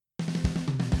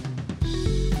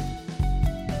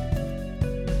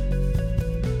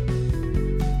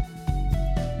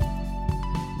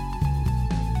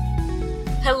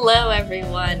Hello,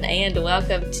 everyone, and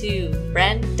welcome to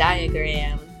Friend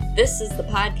Diagram. This is the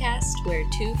podcast where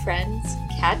two friends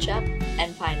catch up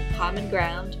and find common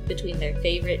ground between their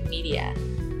favorite media.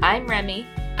 I'm Remy.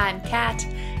 I'm Kat,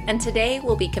 and today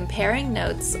we'll be comparing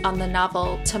notes on the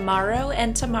novel Tomorrow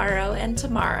and Tomorrow and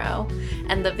Tomorrow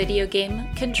and the video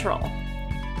game Control.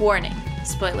 Warning,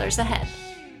 spoilers ahead.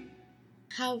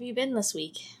 How have you been this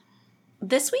week?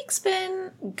 This week's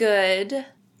been good.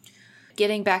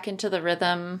 Getting back into the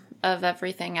rhythm of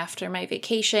everything after my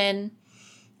vacation.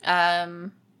 I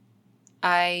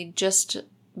just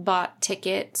bought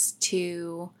tickets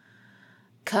to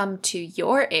come to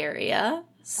your area,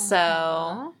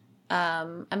 so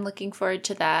I'm looking forward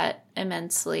to that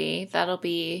immensely. That'll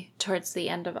be towards the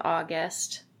end of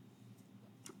August,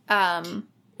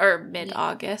 or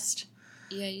mid-August.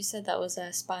 Yeah, you said that was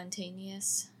a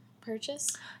spontaneous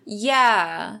purchase?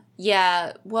 Yeah.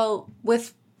 Well,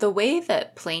 with the way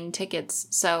that plane tickets,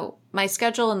 so my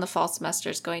schedule in the fall semester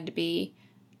is going to be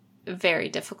very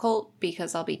difficult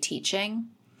because I'll be teaching.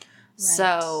 Right.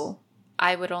 So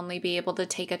I would only be able to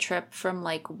take a trip from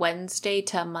like Wednesday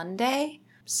to Monday.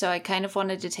 So I kind of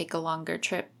wanted to take a longer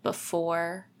trip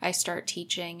before I start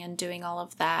teaching and doing all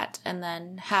of that, and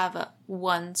then have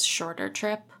one shorter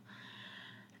trip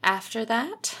after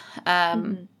that.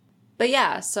 But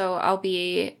yeah, so I'll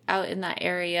be out in that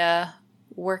area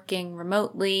working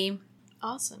remotely.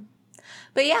 Awesome.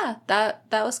 But yeah, that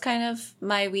was kind of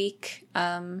my week.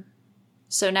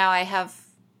 So now I have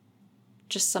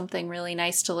just something really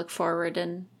nice to look forward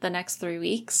in the next 3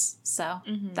 weeks. So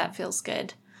that feels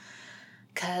good.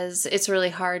 Because it's really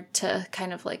hard to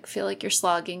kind of like feel like you're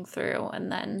slogging through and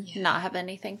then not have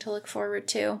anything to look forward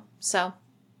to. So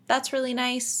that's really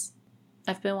nice.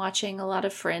 I've been watching a lot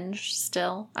of Fringe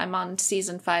still. I'm on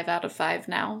season 5 out of 5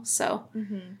 now. So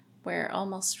we're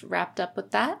almost wrapped up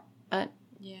with that, but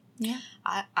yeah.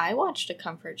 I watched a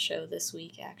comfort show this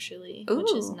week, actually,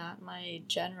 which is not my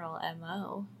general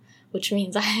MO, which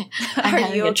means I'm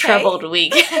having a troubled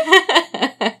week.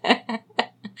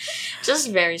 Just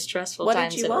very stressful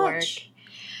times at work.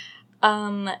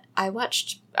 I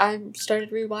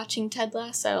started rewatching Ted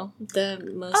Lasso, the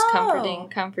most comforting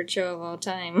comfort show of all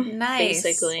time. Nice.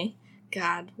 Basically.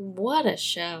 God, what a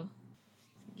show.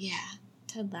 Yeah.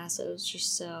 Ted Lasso is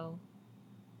just so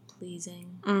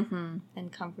pleasing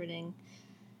and comforting.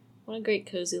 What a great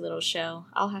cozy little show.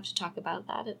 I'll have to talk about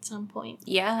that at some point.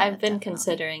 Yeah, I've been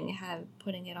considering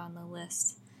putting it on the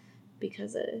list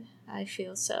because I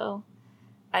feel so.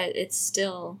 It's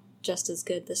still just as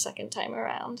good the second time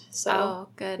around. So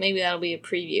good. Maybe that'll be a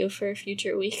preview for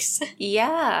future weeks.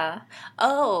 Yeah.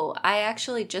 Oh, I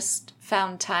actually just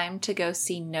found time to go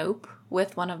see Nope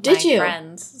with one of my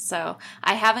friends. So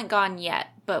I haven't gone yet,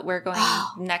 but we're going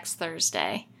next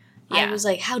Thursday. Yeah. I was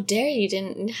like, how dare you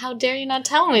not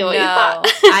tell me what you thought?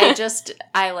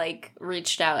 I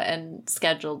reached out and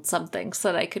scheduled something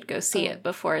so that I could go see it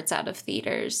before it's out of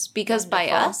theaters. Because by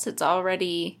us, it's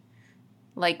already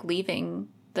leaving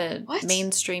the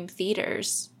mainstream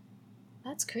theaters.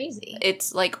 That's crazy.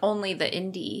 It's only the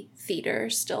indie theater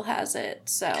still has it,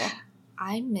 so.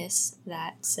 I miss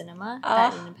that cinema,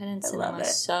 that independent cinema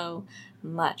so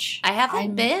much. I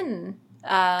haven't been.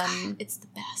 It's the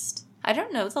best. I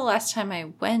don't know the last time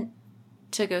I went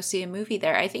to go see a movie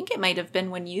there. I think it might have been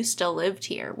when you still lived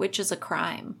here, which is a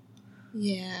crime.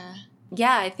 Yeah.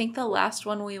 Yeah, I think the last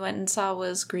one we went and saw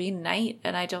was Green Knight,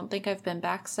 and I don't think I've been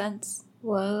back since.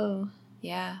 Whoa.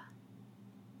 Yeah.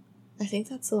 I think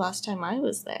that's the last time I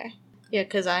was there. Yeah,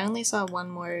 because I only saw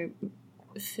one more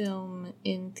film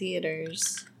in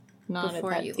theaters, not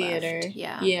before at that theater. Left.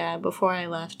 Yeah. Yeah, before I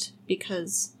left,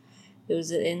 because it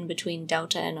was in between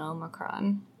Delta and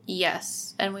Omicron.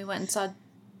 Yes, and we went and saw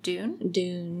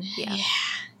Dune. Yeah.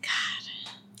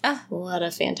 God. What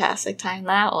a fantastic time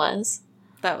that was.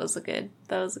 That was a good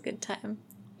time.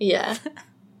 Yeah.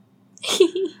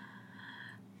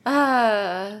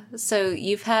 So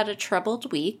you've had a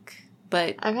troubled week,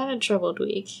 but I've had a troubled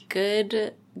week.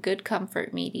 Good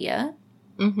comfort media.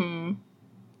 And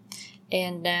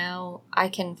now I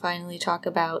can finally talk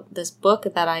about this book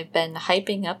that I've been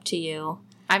hyping up to you.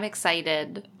 I'm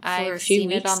excited. I've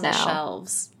seen it on the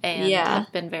shelves, and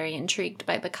I've been very intrigued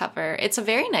by the cover. It's a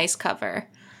very nice cover.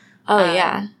 Oh,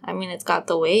 yeah. I mean, it's got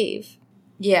the wave.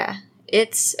 Yeah.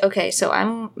 It's, okay,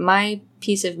 so my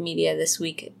piece of media this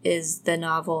week is the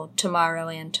novel Tomorrow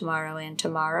and Tomorrow and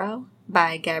Tomorrow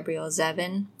by Gabrielle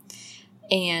Zevin.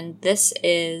 And this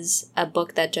is a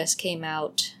book that just came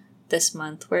out this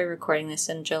month. We're recording this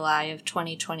in July of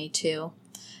 2022.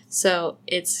 So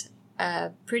it's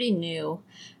pretty new,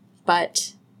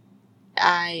 but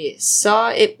I saw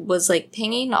it was like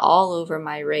pinging all over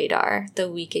my radar the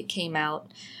week it came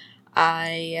out.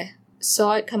 I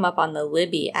saw it come up on the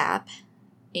Libby app,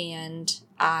 and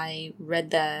I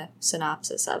read the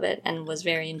synopsis of it and was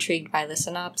very intrigued by the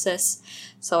synopsis,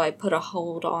 so I put a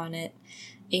hold on it.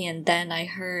 And then I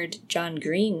heard John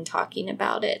Green talking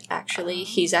about it, actually.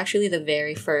 He's actually the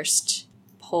very first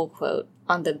pull quote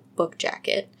on the book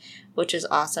jacket, which is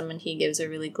awesome, and he gives a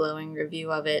really glowing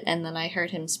review of it. And then I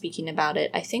heard him speaking about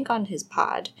it, I think on his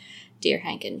pod, Dear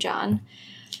Hank and John,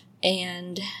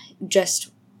 and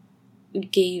just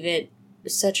gave it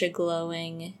such a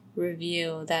glowing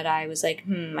review that I was like,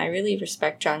 I really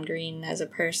respect John Green as a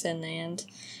person, and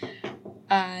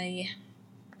I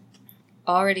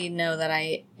already know that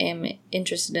I am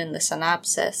interested in the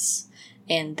synopsis.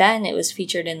 And then it was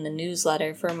featured in the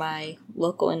newsletter for my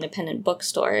local independent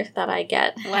bookstore that I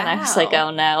get. Wow. And I was like, oh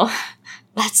no,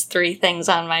 that's 3 things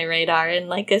on my radar in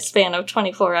like a span of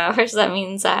 24 hours. That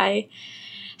means I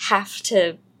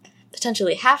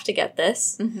potentially have to get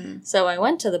this. Mm-hmm. So I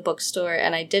went to the bookstore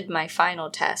and I did my final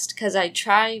test, because I'm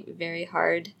trying very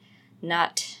hard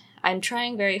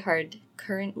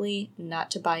currently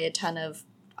not to buy a ton of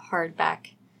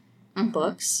hardback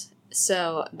books.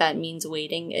 So that means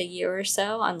waiting a year or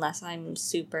so, unless I'm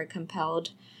super compelled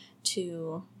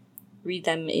to read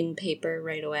them in paper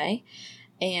right away.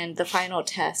 And the final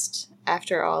test,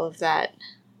 after all of that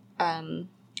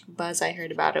buzz I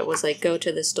heard about it, was like, go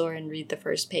to the store and read the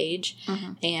first page.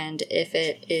 Mm-hmm. And if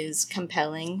it is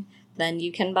compelling, then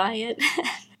you can buy it.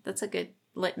 That's a good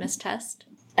litmus test.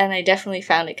 And I definitely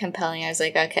found it compelling. I was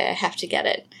like, okay, I have to get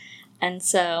it. And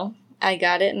so I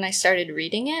got it and I started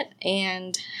reading it,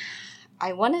 and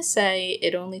I want to say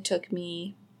it only took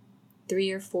me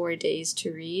 3 or 4 days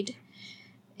to read,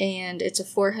 and it's a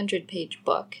 400-page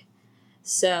book.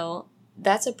 So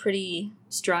that's a pretty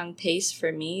strong pace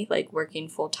for me, like working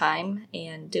full-time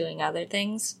and doing other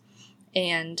things.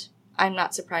 And I'm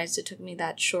not surprised it took me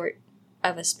that short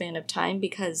of a span of time,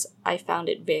 because I found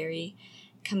it very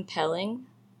compelling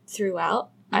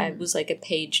throughout. It was like a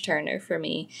page-turner for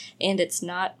me. And it's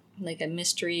not like a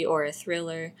mystery or a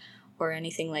thriller or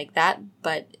anything like that,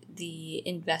 but the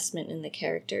investment in the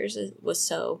characters was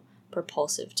so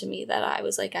propulsive to me that I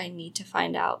was like, I need to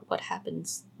find out what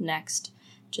happens next,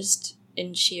 just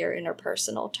in sheer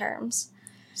interpersonal terms.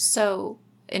 So,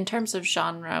 in terms of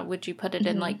genre, would you put it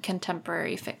in like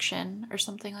contemporary fiction or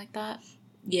something like that?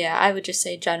 Yeah, I would just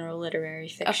say general literary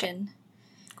fiction.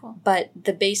 Okay. Cool. But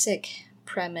the basic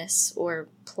premise or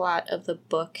plot of the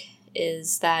book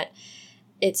is that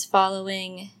it's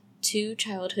following 2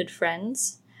 childhood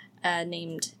friends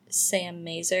named Sam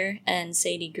Mazer and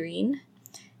Sadie Green,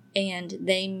 and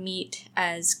they meet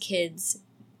as kids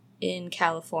in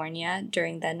California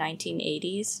during the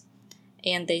 1980s,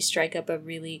 and they strike up a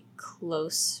really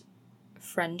close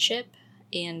friendship,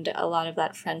 and a lot of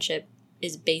that friendship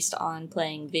is based on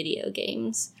playing video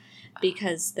games,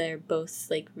 because they're both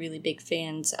like really big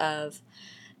fans of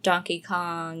Donkey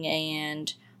Kong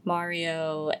and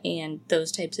Mario and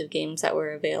those types of games that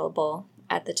were available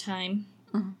at the time.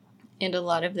 Mm-hmm. And a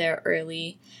lot of their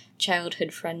early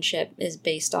childhood friendship is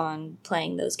based on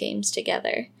playing those games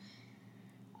together.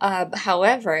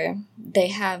 However, they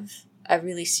have a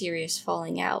really serious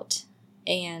falling out,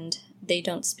 and they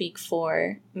don't speak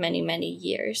for many, many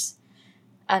years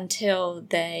until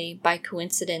they, by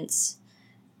coincidence,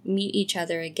 meet each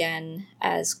other again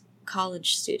as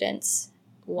college students,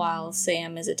 while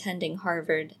Sam is attending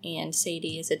Harvard and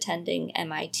Sadie is attending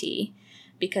MIT,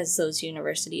 because those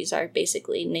universities are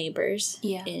basically neighbors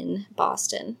in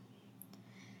Boston.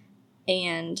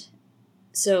 And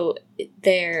so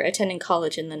they're attending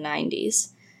college in the 90s,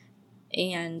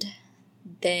 and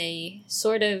they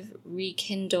sort of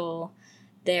rekindle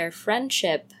their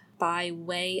friendship by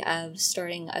way of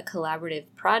starting a collaborative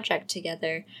project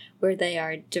together where they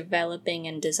are developing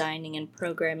and designing and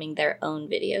programming their own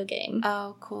video game.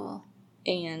 Oh, cool.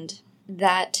 And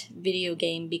that video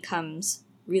game becomes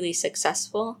really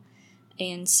successful.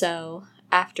 And so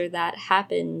after that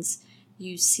happens,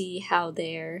 you see how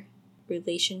their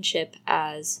relationship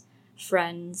as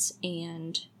friends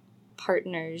and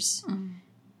partners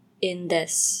in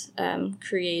this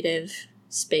creative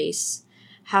space,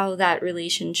 how that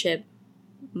relationship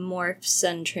morphs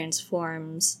and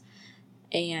transforms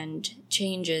and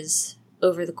changes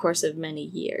over the course of many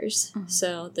years. Mm-hmm.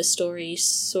 So the story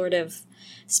sort of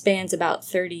spans about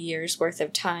 30 years worth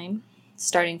of time,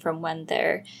 starting from when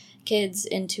they're kids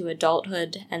into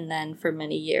adulthood, and then for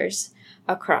many years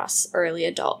across early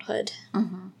adulthood.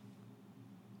 Mm-hmm.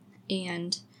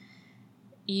 And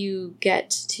you get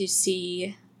to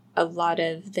see a lot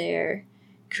of their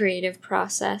creative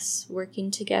process working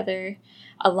together,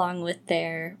 along with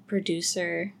their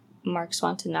producer, Mark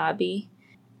Swantanabe.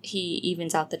 He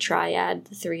evens out the triad.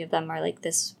 The three of them are like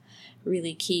this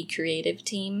really key creative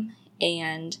team,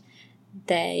 and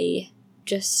they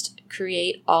just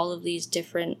create all of these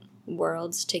different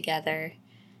worlds together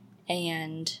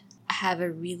and have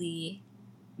a really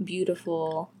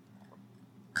beautiful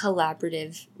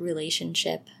collaborative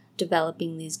relationship,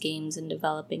 developing these games and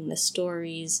developing the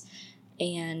stories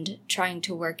and trying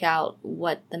to work out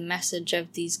what the message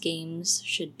of these games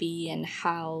should be and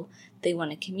how they want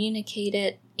to communicate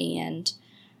it, and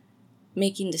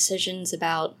making decisions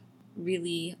about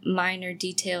really minor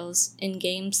details in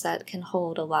games that can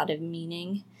hold a lot of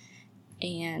meaning,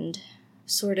 and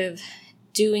sort of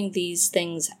doing these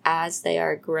things as they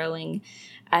are growing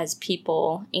as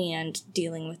people and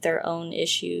dealing with their own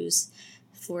issues.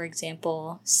 For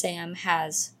example, Sam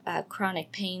has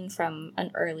chronic pain from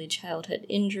an early childhood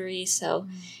injury, so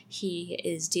he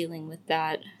is dealing with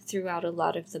that throughout a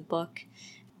lot of the book.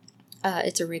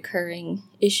 It's a recurring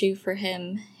issue for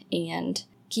him, and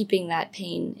keeping that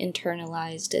pain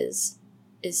internalized is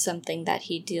something that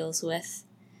he deals with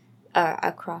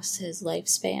across his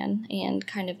lifespan, and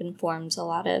kind of informs a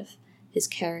lot of his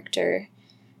character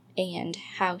and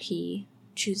how he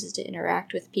chooses to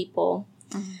interact with people.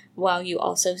 While you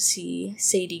also see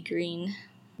Sadie Green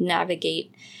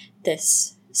navigate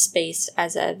this space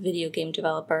as a video game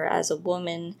developer, as a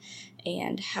woman,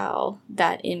 and how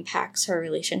that impacts her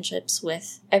relationships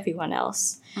with everyone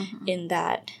else in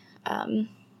that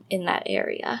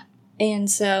area. And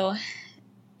so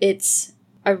it's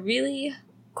a really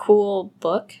cool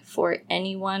book for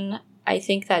anyone, I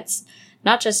think, that's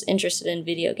not just interested in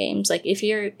video games. Like, if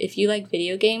you like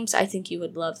video games, I think you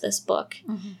would love this book.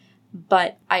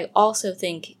 But I also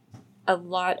think a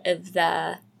lot of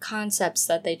the concepts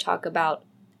that they talk about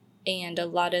and a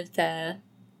lot of the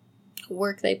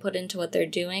work they put into what they're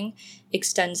doing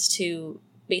extends to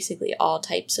basically all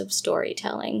types of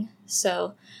storytelling.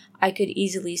 So I could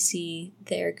easily see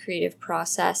their creative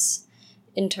process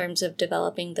in terms of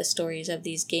developing the stories of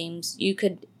these games. You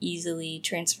could easily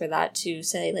transfer that to,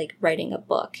 say, like writing a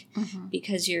book,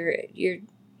 because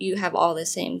you have all the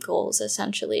same goals,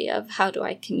 essentially, of how do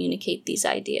I communicate these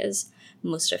ideas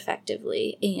most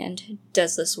effectively, and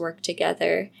does this work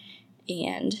together,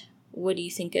 and what do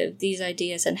you think of these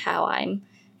ideas and how I'm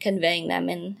conveying them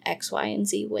in X, Y, and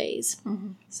Z ways.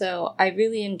 So I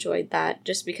really enjoyed that,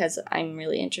 just because I'm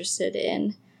really interested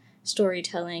in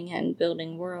storytelling and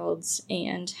building worlds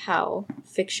and how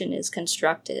fiction is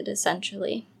constructed,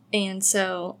 essentially. And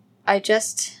so I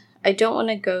don't want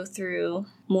to go through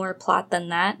more plot than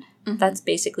that. That's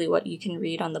basically what you can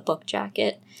read on the book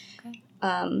jacket. Okay.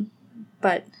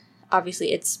 But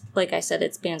obviously, it's, like I said,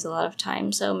 it spans a lot of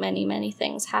time, so many, many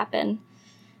things happen.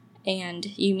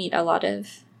 And you meet a lot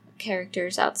of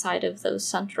characters outside of those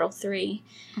central three.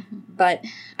 But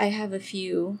I have a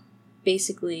few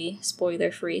basically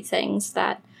spoiler-free things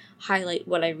that highlight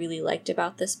what I really liked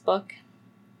about this book.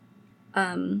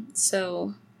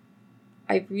 So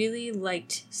I really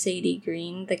liked Sadie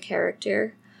Green, the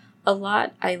character, a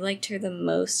lot. I liked her the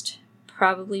most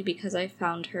probably because I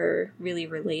found her really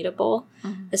relatable,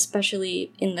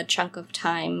 especially in the chunk of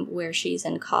time where she's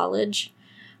in college.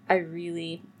 I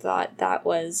really thought that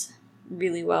was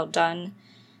really well done,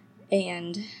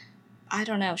 and I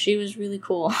don't know, she was really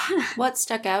cool. What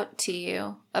stuck out to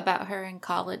you about her in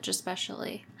college,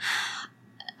 especially?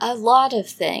 A lot of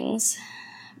things.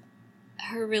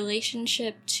 Her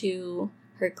relationship to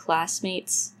her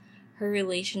classmates, her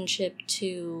relationship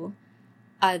to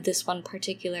this one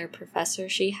particular professor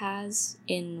she has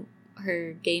in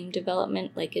her game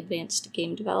development, like advanced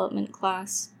game development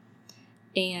class,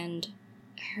 and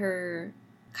her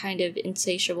kind of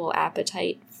insatiable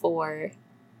appetite for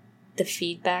the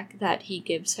feedback that he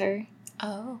gives her.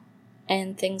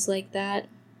 And things like that.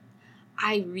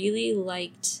 I really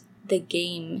liked the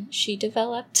game she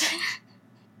developed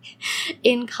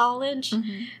in college.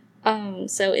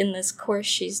 So in this course,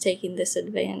 she's taking this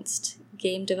advanced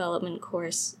game development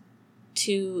course.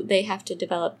 They have to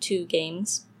develop 2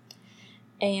 games.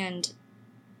 And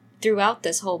throughout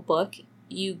this whole book,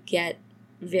 you get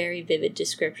very vivid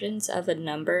descriptions of a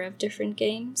number of different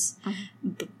games.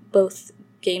 Both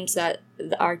games that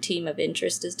our team of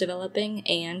interest is developing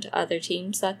and other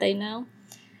teams that they know.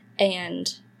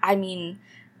 And, I mean,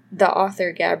 the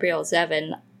author, Gabrielle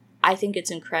Zevin, I think it's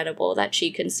incredible that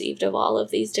she conceived of all of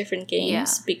these different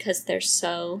games because they're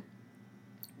so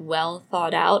well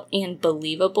thought out and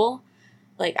believable.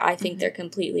 Like, I think they're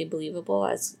completely believable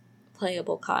as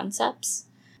playable concepts.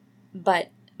 But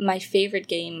my favorite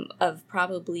game of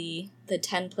probably the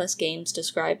 10 plus games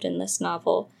described in this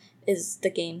novel is the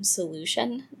game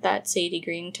Solution that Sadie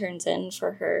Green turns in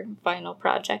for her final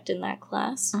project in that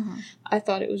class. Mm-hmm. I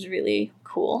thought it was really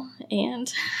cool,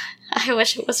 and I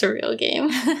wish it was a real game.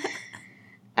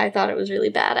 I thought it was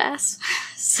really badass.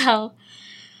 So...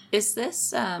 Is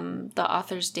this the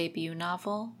author's debut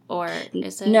novel, or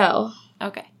is it? No.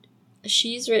 Okay.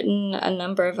 She's written a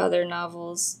number of other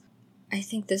novels. I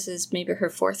think this is maybe her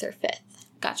 4th or 5th.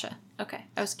 Gotcha. Okay.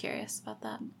 I was curious about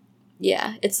that.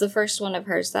 Yeah, it's the first one of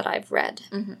hers that I've read.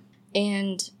 Mm-hmm.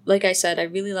 And like I said, I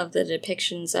really love the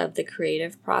depictions of the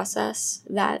creative process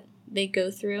that they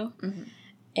go through. Mm-hmm.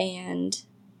 And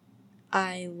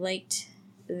I liked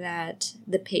that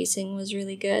the pacing was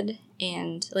really good.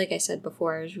 And like I said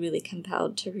before, I was really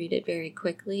compelled to read it very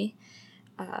quickly.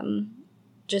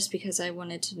 Just because I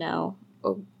wanted to know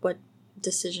what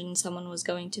decision someone was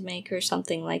going to make or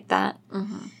something like that.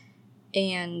 Mm-hmm.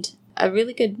 And a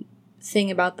really good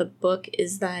thing about the book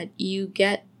is that you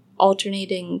get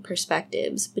alternating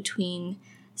perspectives between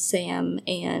Sam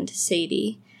and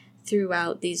Sadie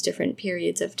throughout these different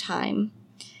periods of time.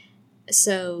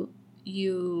 So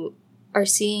you are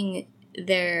seeing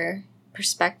their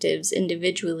perspectives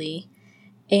individually,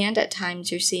 and at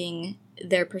times you're seeing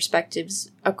their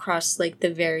perspectives across like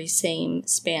the very same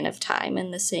span of time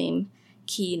and the same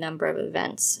key number of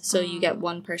events. So you get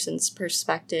one person's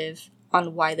perspective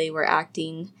on why they were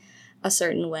acting a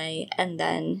certain way, and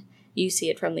then you see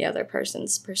it from the other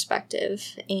person's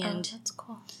perspective. And that's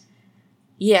cool.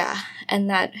 Yeah, and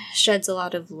that sheds a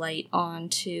lot of light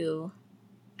onto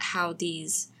how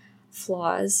these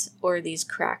flaws or these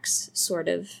cracks sort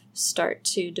of start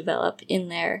to develop in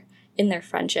their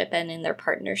friendship and in their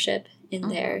partnership in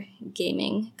their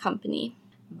gaming company.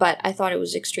 But I thought it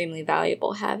was extremely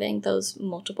valuable having those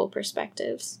multiple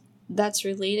perspectives. That's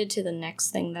related to the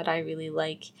next thing that I really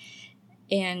like,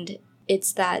 and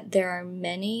it's that there are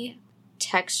many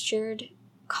textured,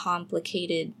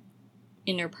 complicated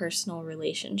interpersonal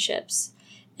relationships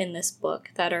in this book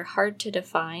that are hard to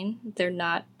define. They're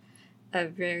not a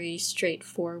very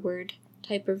straightforward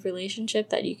type of relationship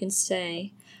that you can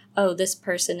say, oh, this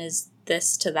person is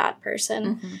this to that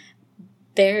person. Mm-hmm.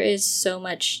 There is so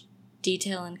much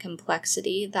detail and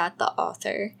complexity that the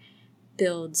author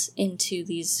builds into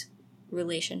these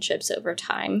relationships over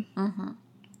time,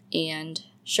 and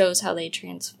shows how they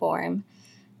transform,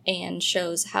 and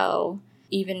shows how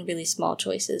even really small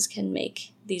choices can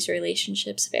make these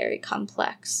relationships very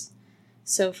complex.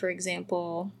 So, for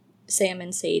example, Sam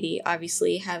and Sadie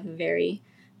obviously have a very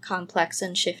complex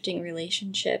and shifting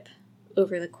relationship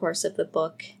over the course of the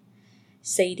book.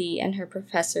 Sadie and her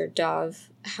professor Dov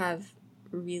have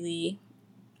a really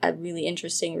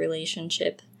interesting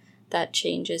relationship that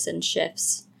changes and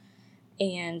shifts.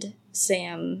 And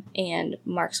Sam and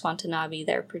Mark Swantanabe,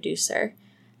 their producer,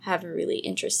 have a really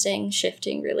interesting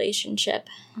shifting relationship.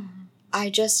 Mm-hmm. I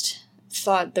just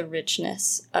thought the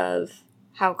richness of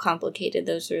how complicated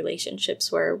those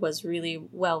relationships were was really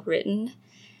well written,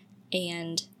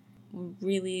 and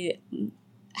really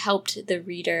helped the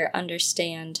reader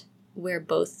understand where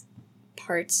both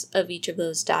parts of each of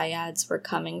those dyads were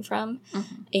coming from,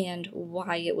 and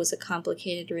why it was a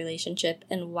complicated relationship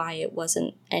and why it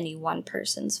wasn't any one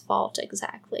person's fault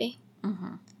exactly.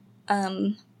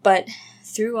 But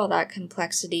through all that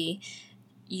complexity,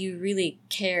 you really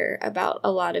care about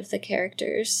a lot of the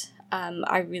characters.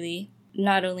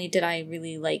 Not only did I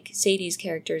really like Sadie's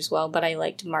character as well, but I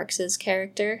liked Mark's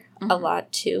character a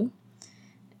lot too.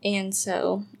 And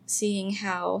so seeing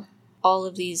how all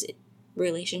of these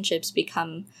relationships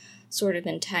become sort of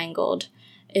entangled,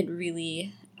 it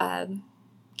really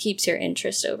keeps your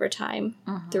interest over time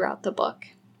throughout the book.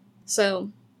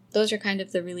 So those are kind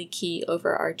of the really key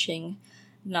overarching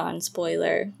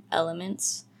non-spoiler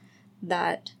elements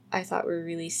that I thought were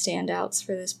really standouts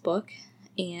for this book.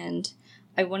 And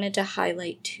I wanted to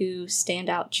highlight 2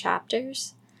 standout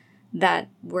chapters that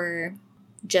were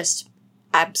just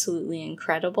absolutely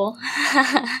incredible.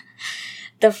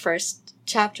 The first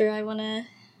chapter I want to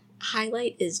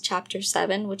highlight is chapter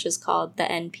 7, which is called The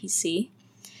NPC.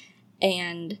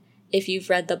 And if you've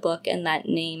read the book and that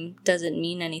name doesn't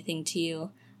mean anything to you,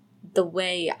 the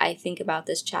way I think about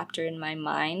this chapter in my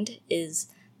mind is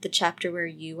the chapter where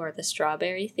you are the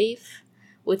strawberry thief,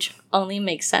 which only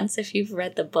makes sense if you've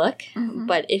read the book,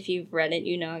 but if you've read it,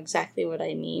 you know exactly what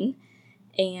I mean.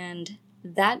 And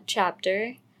that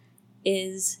chapter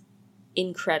is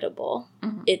incredible.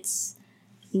 It's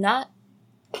not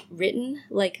written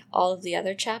like all of the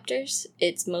other chapters.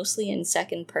 It's mostly in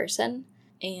second person,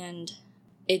 and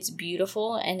it's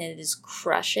beautiful, and it is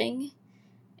crushing,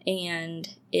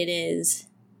 and it is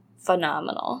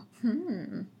phenomenal.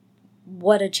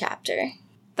 What a chapter.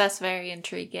 That's very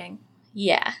intriguing.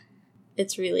 Yeah,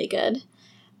 it's really good.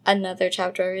 Another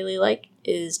chapter I really like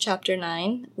is chapter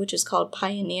 9, which is called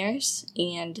Pioneers,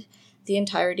 and the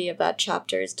entirety of that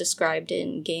chapter is described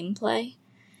in gameplay,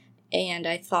 and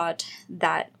I thought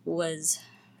that was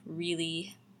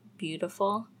really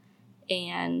beautiful,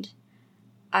 and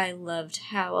I loved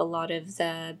how a lot of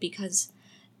because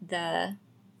the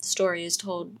story is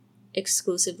told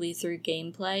exclusively through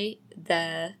gameplay,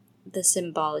 the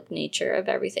symbolic nature of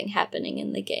everything happening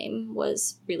in the game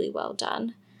was really well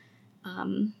done.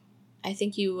 I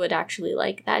think you would actually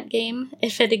like that game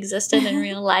if it existed in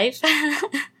real life.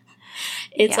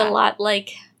 It's a lot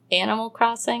like Animal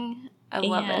Crossing. I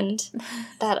love it.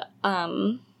 That,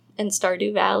 and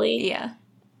Stardew Valley. Yeah.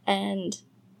 And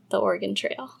the Oregon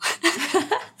Trail.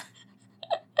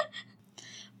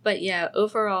 But yeah,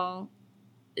 overall,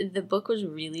 the book was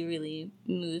really, really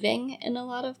moving in a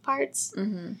lot of parts.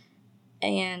 Mm-hmm.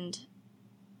 And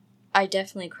I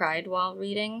definitely cried while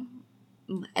reading.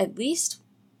 At least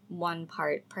one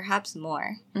part, perhaps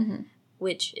more. Mm-hmm.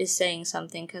 Which is saying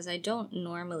something, because I don't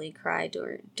normally cry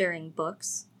during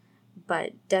books,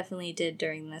 but definitely did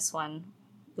during this one,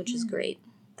 which is great.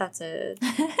 That's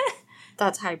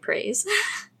high praise.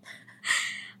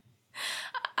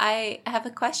 I have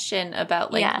a question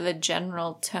about the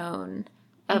general tone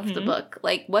of the book.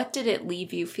 Like, what did it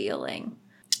leave you feeling?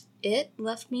 It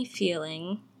left me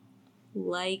feeling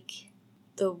like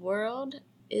the world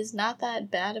is not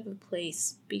that bad of a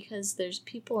place because there's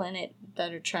people in it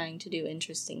that are trying to do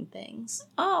interesting things.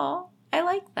 Oh, I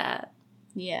like that.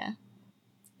 Yeah.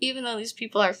 Even though these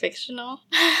people are fictional.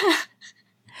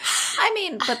 I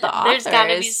mean, but the author there's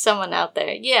gotta be someone out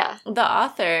there. Yeah. The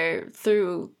author,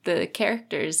 through the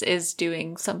characters, is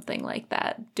doing something like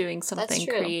that. Doing something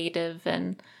creative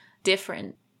and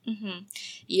different. Mm-hmm.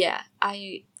 Yeah,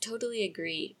 I totally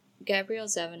agree. Gabrielle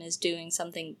Zevin is doing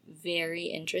something very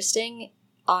interesting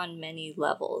on many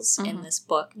levels in this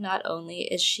book. Not only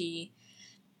is she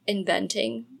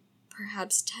inventing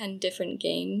perhaps 10 different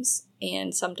games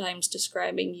and sometimes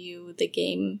describing you the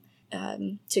game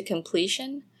to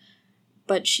completion,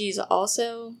 but she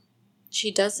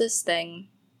does this thing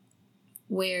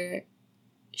where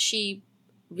she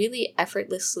really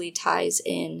effortlessly ties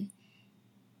in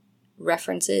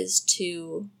references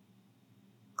to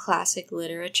classic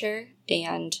literature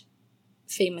and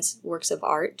famous works of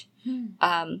art.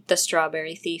 The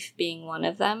Strawberry Thief being one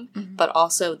of them, but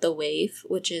also The Wave,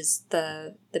 which is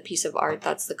the piece of art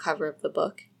that's the cover of the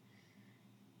book.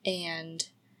 And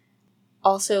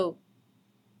also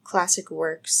classic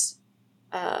works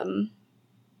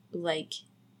like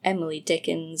Emily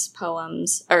Dickin's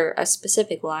poems, or a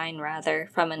specific line, rather,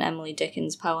 from an Emily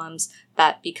Dickin's poems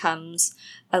that becomes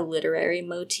a literary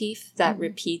motif that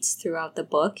repeats throughout the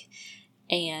book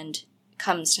and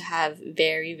comes to have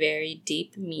very, very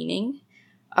deep meaning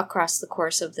across the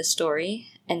course of the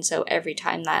story. And so every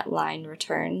time that line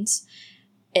returns,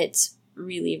 it's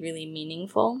really, really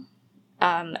meaningful,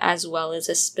 as well as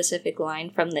a specific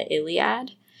line from the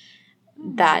Iliad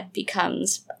that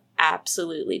becomes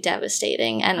absolutely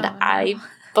devastating. And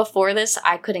before this,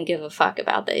 I couldn't give a fuck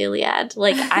about the Iliad.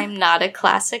 Like, I'm not a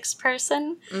classics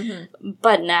person,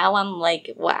 but now I'm like,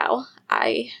 wow,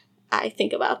 I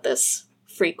think about this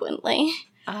frequently.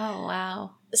 Oh,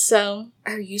 wow. So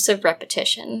her use of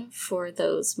repetition for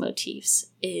those motifs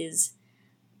is,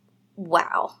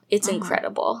 wow, it's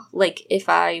incredible. Like, if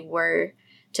I were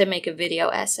to make a video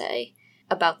essay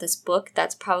about this book,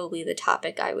 that's probably the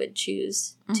topic I would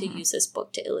choose to use this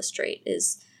book to illustrate,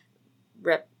 is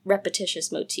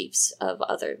repetitious motifs of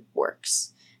other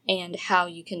works and how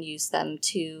you can use them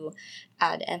to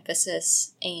add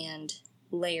emphasis and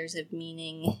layers of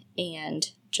meaning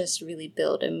and just really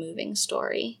build a moving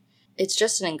story. It's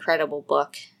just an incredible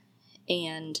book,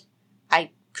 and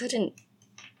I couldn't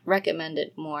recommend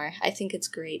it more. I think it's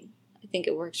great. I think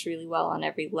it works really well on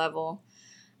every level.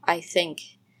 I think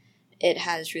it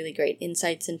has really great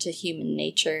insights into human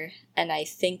nature, and I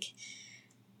think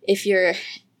if you're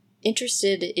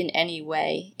interested in any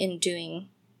way in doing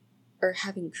or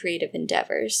having creative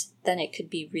endeavors, then it could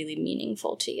be really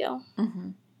meaningful to you.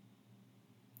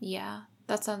 Yeah,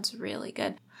 that sounds really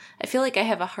good. I feel like I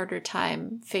have a harder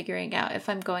time figuring out if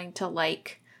I'm going to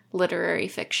like literary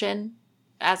fiction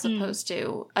as opposed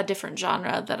to a different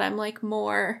genre that I'm like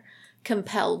more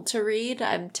compelled to read.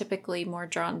 I'm typically more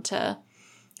drawn to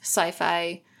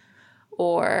sci-fi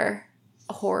or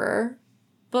horror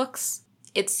books.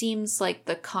 It seems like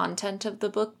the content of the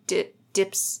book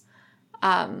dips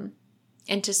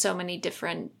into so many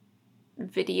different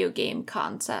video game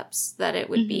concepts that it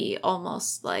would be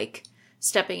almost like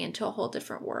stepping into a whole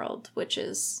different world, which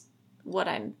is what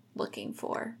I'm looking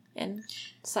for in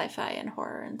sci-fi and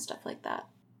horror and stuff like that.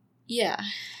 Yeah.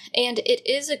 And it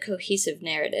is a cohesive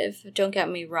narrative. Don't get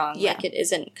me wrong. Yeah. Like, it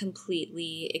isn't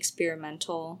completely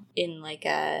experimental in, like,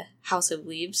 a House of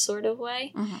Leaves sort of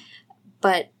way. Mm-hmm.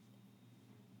 But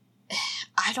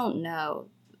I don't know.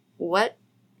 What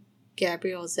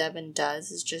Gabrielle Zevin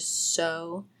does is just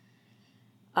so,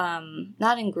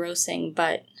 not engrossing,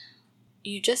 but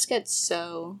you just get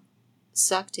so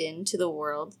sucked into the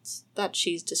world that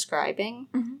she's describing.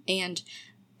 Mm-hmm. And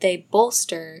they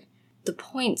bolster the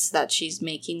points that she's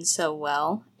making so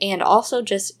well, and also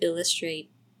just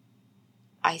illustrate,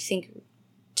 I think,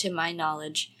 to my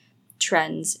knowledge,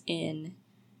 trends in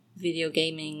video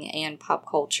gaming and pop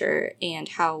culture and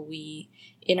how we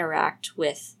interact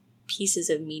with pieces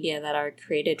of media that are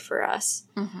created for us.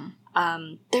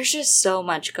 Mm-hmm. There's just so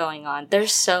much going on.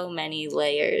 There's so many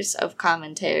layers of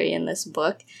commentary in this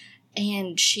book,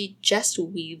 and she just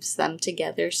weaves them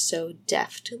together so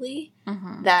deftly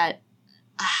Mm-hmm. that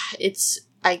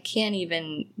I can't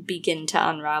even begin to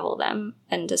unravel them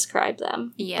and describe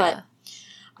them. Yeah. But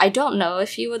I don't know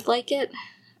if you would like it,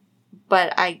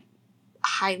 but I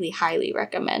highly, highly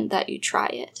recommend that you try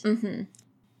it. Mm-hmm.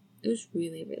 It was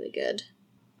really, really good.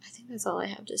 I think that's all I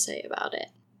have to say about it.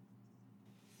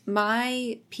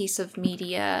 My piece of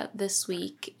media this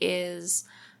week is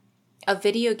a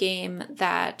video game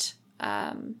that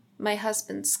my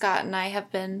husband Scott and I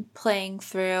have been playing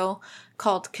through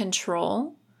called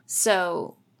Control.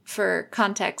 So, for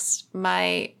context,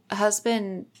 my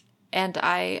husband and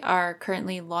I are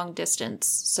currently long distance.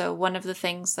 So, one of the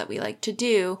things that we like to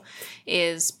do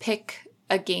is pick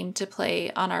a game to play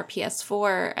on our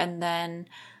PS4 and then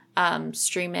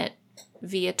stream it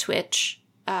via Twitch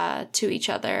to each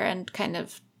other and kind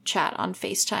of chat on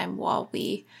FaceTime while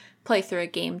we play through a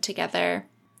game together.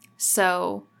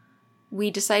 So we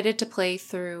decided to play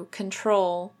through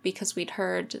Control because we'd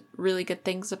heard really good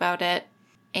things about it.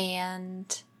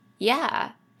 And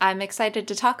yeah, I'm excited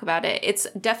to talk about it. It's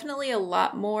definitely a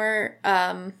lot more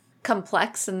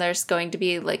complex, and there's going to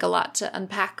be like a lot to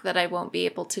unpack that I won't be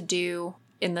able to do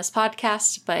in this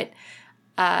podcast, but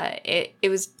it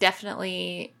was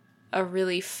definitely a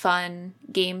really fun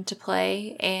game to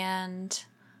play, and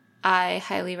I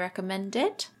highly recommend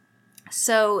it.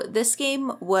 So this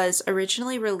game was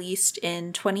originally released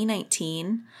in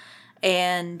 2019,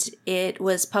 and it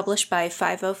was published by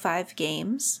 505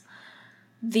 Games.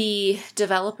 The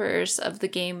developers of the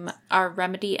game are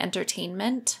Remedy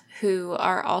Entertainment, who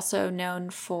are also known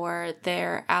for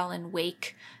their Alan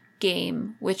Wake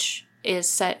game, which is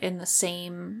set in the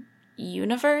same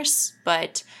universe,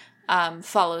 but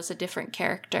follows a different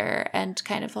character and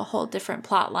kind of a whole different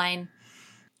plot line.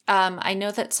 I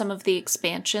know that some of the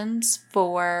expansions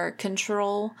for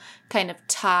Control kind of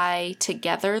tie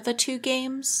together the two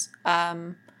games,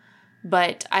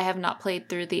 but I have not played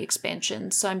through the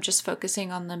expansions, so I'm just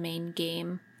focusing on the main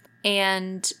game.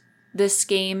 And this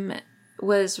game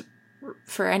was,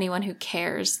 for anyone who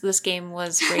cares, this game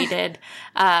was rated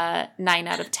 9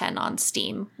 out of 10 on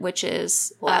Steam, which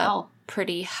is a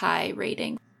pretty high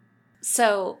rating.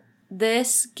 So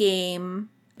this game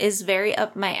is very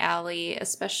up my alley,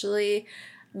 especially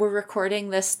we're recording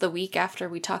this the week after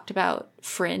we talked about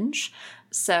Fringe.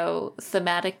 So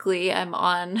thematically I'm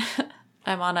on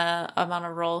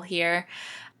a roll here.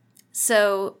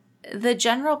 So the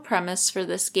general premise for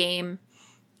this game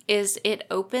is it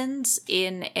opens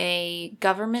in a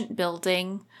government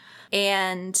building,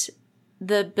 and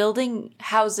the building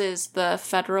houses the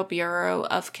Federal Bureau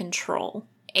of Control.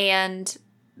 And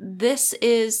this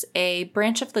is a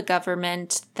branch of the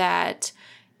government that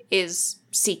is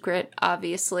secret,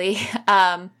 obviously.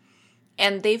 And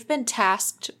they've been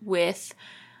tasked with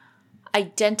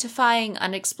identifying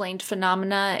unexplained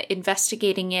phenomena,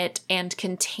 investigating it, and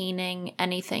containing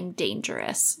anything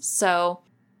dangerous. So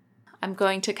I'm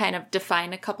going to kind of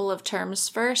define a couple of terms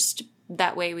first.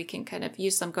 That way we can kind of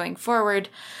use them going forward.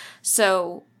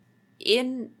 So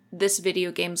in this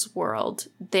video game's world,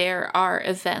 there are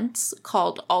events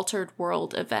called Altered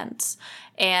World events,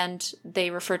 and they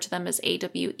refer to them as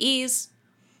AWEs.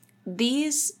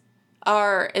 These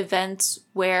are events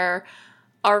where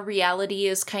our reality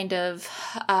is kind of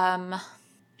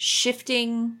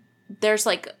shifting. There's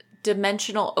like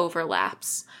dimensional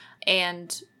overlaps,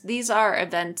 and these are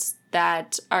events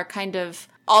that are kind of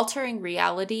altering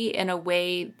reality in a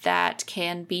way that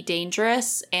can be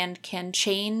dangerous and can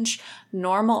change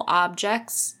normal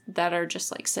objects that are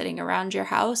just like sitting around your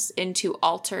house into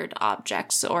altered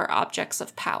objects or objects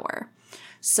of power.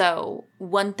 So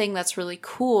one thing that's really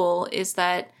cool is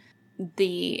that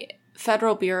the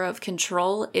Federal Bureau of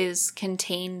Control is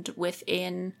contained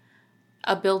within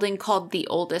a building called the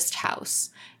Oldest House.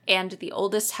 And the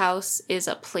Oldest House is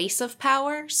a place of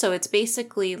power. So it's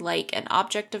basically like an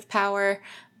object of power,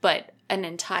 but an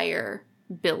entire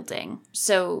building.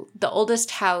 So the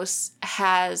Oldest House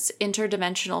has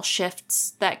interdimensional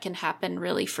shifts that can happen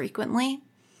really frequently.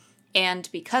 And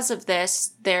because of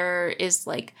this, there is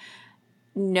like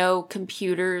no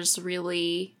computers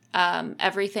really.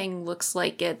 Everything looks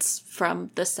like it's from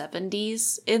the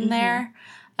 70s in there.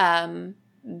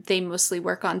 They mostly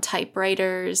work on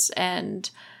typewriters, and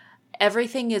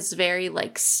everything is very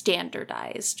like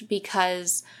standardized,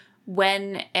 because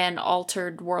when an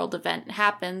altered world event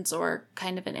happens, or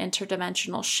kind of an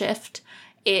interdimensional shift,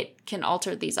 it can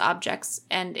alter these objects.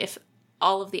 And if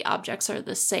all of the objects are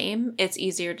the same, it's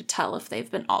easier to tell if they've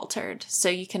been altered. So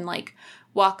you can like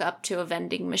walk up to a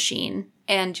vending machine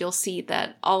and you'll see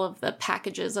that all of the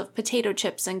packages of potato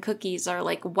chips and cookies are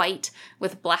like white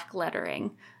with black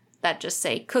lettering that just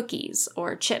say cookies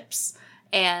or chips.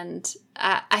 And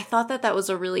I thought that was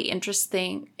a really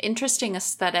interesting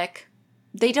aesthetic.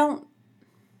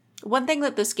 One thing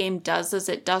that this game does is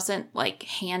it doesn't like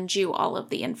hand you all of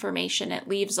the information. It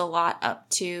leaves a lot up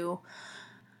to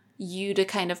you to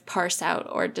kind of parse out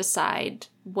or decide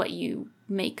what you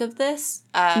make of this.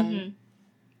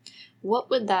 What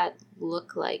would that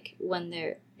look like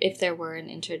if there were an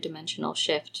interdimensional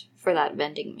shift for that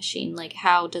vending machine? Like,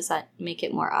 how does that make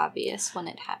it more obvious when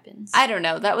it happens? I don't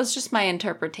know. That was just my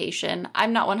interpretation.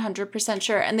 I'm not 100%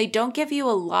 sure. And they don't give you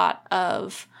a lot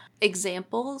of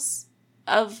examples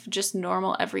of just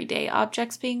normal everyday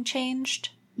objects being changed.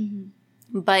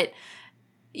 But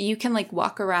you can like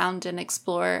walk around and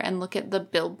explore and look at the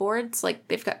billboards. Like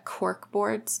they've got cork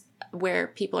boards where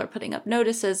people are putting up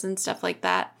notices and stuff like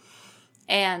that.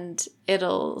 And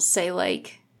it'll say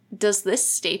like, does this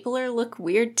stapler look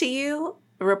weird to you?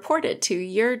 Report it to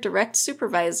your direct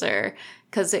supervisor,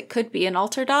 because it could be an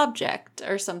altered object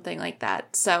or something like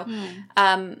that. So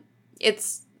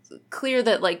it's clear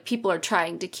that like people are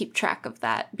trying to keep track of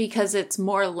that, because it's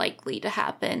more likely to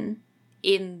happen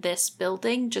in this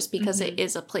building just because it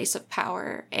is a place of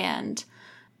power. And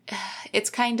it's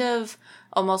kind of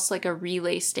almost like a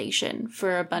relay station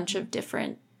for a bunch of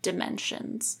different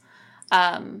dimensions.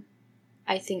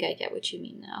 I think I get what you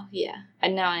mean now. Yeah.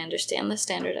 And now I understand the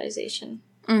standardization.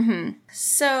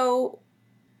 So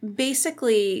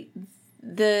basically,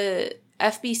 the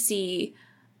FBC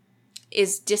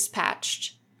is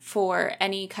dispatched for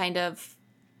any kind of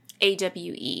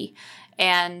AWE,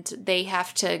 and they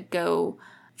have to go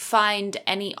find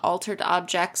any altered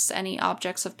objects, any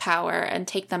objects of power, and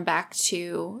take them back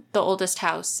to the Oldest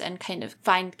House and kind of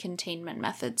find containment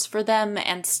methods for them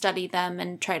and study them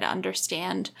and try to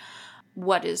understand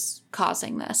what is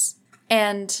causing this.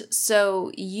 And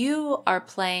so you are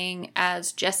playing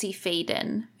as Jesse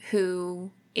Faden,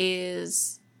 who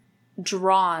is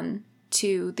drawn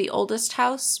to the Oldest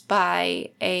House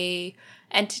by a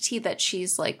entity that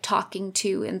she's like talking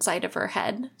to inside of her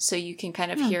head. So you can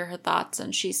kind of hear her thoughts,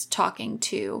 and she's talking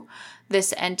to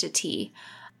this entity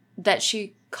that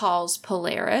she calls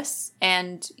Polaris.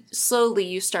 And slowly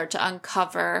you start to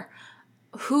uncover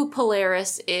who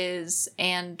Polaris is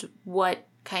and what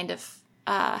kind of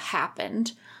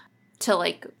happened to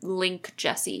like link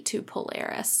Jesse to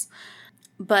Polaris.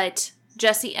 But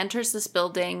Jesse enters this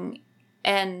building,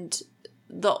 and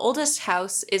the Oldest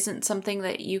House isn't something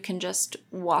that you can just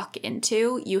walk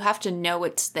into. You have to know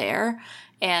it's there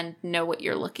and know what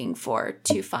you're looking for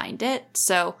to find it.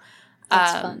 So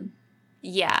that's fun.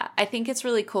 Yeah, I think it's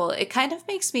really cool. It kind of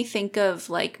makes me think of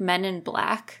like Men in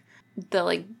Black, the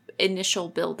like initial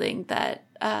building that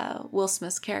Will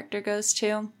Smith's character goes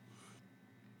to.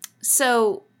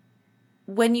 So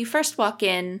when you first walk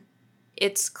in,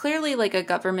 it's clearly like a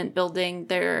government building.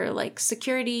 There are like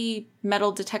security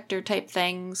metal detector type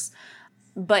things,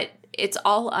 but it's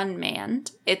all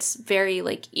unmanned. It's very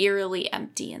like eerily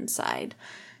empty inside.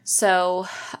 So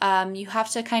you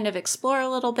have to kind of explore a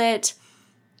little bit,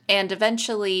 and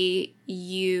eventually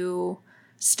you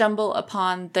stumble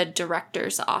upon the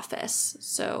director's office.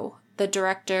 So the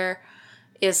director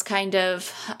is kind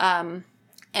of an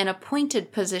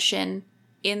appointed position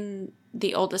in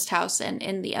the Oldest House and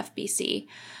in the FBC.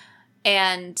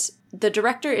 And the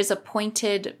director is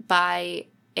appointed by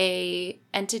a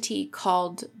entity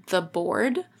called the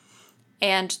Board.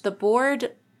 And the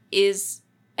Board is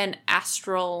an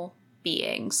astral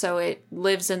being. So it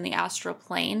lives in the astral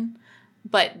plane.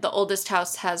 But the Oldest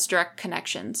House has direct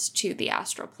connections to the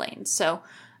astral plane. So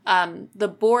the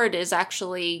Board is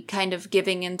actually kind of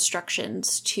giving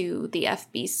instructions to the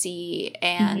FBC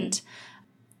and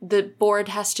the board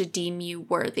has to deem you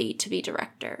worthy to be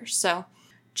director. So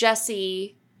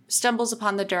Jesse stumbles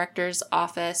upon the director's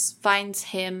office, finds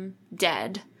him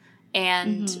dead,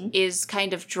 and is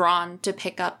kind of drawn to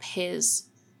pick up his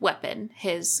weapon,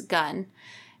 his gun.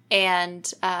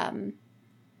 And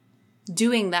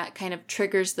doing that kind of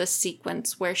triggers this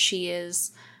sequence where she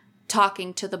is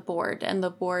talking to the board, and the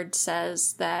board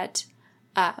says that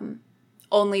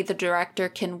only the director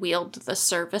can wield the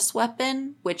service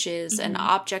weapon, which is an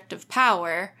object of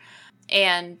power,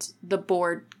 and the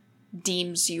board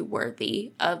deems you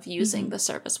worthy of using the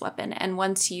service weapon. And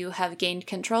once you have gained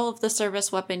control of the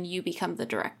service weapon, you become the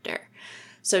director.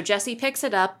 So Jesse picks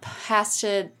it up, has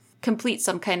to complete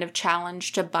some kind of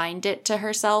challenge to bind it to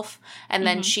herself, and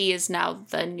then she is now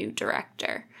the new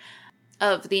director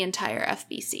of the entire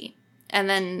FBC. And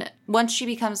then once she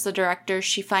becomes the director,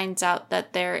 she finds out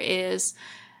that there is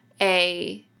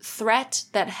a threat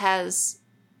that has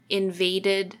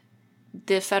invaded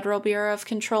the Federal Bureau of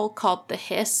Control called the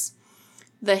Hiss.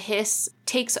 The Hiss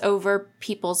takes over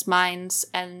people's minds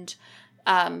and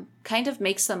kind of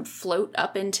makes them float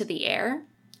up into the air.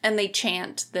 And they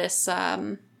chant this,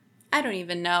 I don't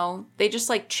even know. They just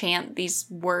like chant these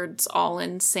words all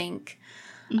in sync.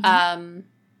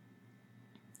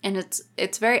 And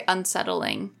it's very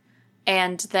unsettling.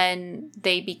 And then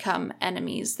they become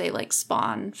enemies. They like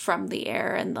spawn from the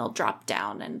air and they'll drop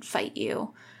down and fight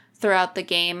you throughout the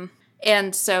game.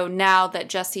 And so now that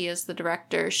Jesse is the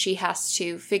director, she has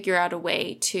to figure out a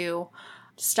way to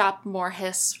stop more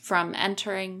Hiss from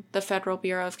entering the Federal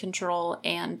Bureau of Control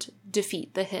and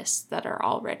defeat the Hiss that are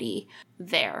already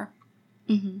there.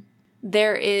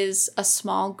 There is a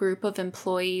small group of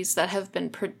employees that have been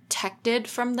protected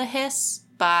from the Hiss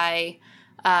by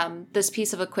this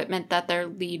piece of equipment that their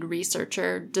lead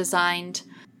researcher designed,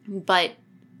 but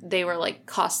they were like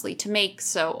costly to make,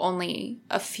 so only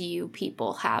a few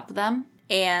people have them.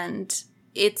 And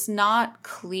it's not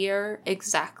clear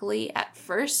exactly at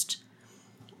first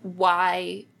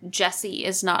why Jesse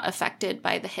is not affected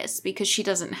by the Hiss, because she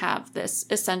doesn't have this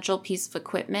essential piece of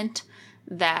equipment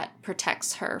that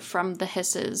protects her from the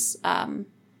Hiss's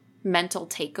mental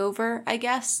takeover, I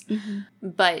guess.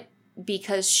 But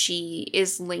because she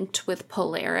is linked with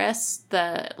Polaris,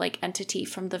 the like entity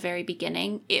from the very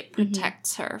beginning, it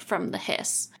protects her from the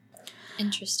Hiss.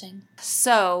 Interesting.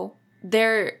 So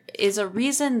there is a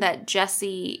reason that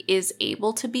Jesse is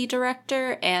able to be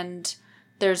director, and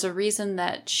there's a reason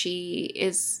that she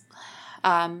is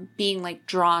being like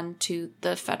drawn to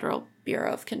the Federal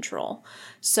Bureau of Control.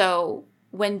 So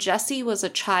when Jesse was a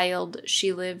child,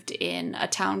 she lived in a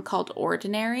town called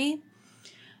Ordinary,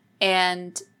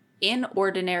 and in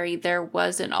Ordinary, there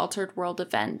was an altered world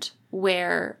event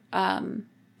where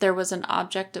there was an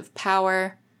object of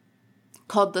power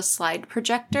called the slide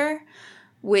projector,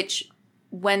 which,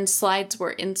 when slides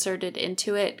were inserted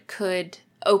into it, could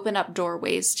open up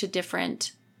doorways to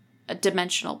different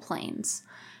dimensional planes.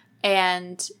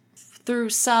 And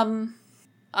through some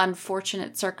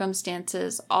unfortunate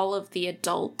circumstances, all of the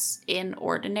adults in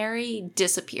Ordinary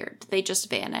disappeared. They just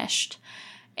vanished.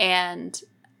 And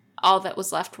all that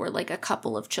was left were like a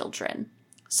couple of children.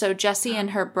 So Jesse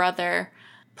and her brother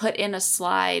put in a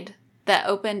slide that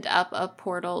opened up a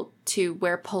portal to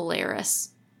where Polaris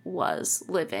was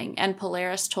living. And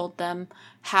Polaris told them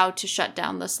how to shut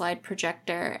down the slide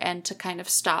projector and to kind of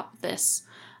stop this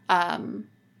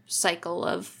cycle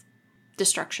of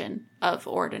destruction of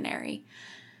Ordinary.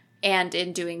 And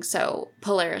in doing so,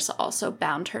 Polaris also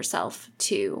bound herself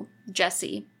to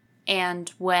Jesse. And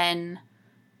when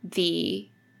the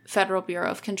Federal Bureau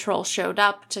of Control showed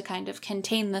up to kind of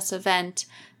contain this event,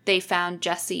 they found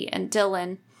Jesse and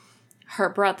Dylan, her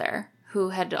brother, who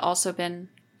had also been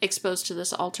exposed to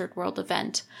this altered world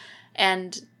event.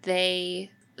 And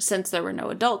they, since there were no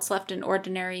adults left in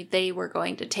Ordinary, they were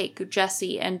going to take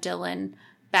Jesse and Dylan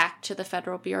back to the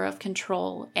Federal Bureau of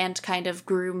Control and kind of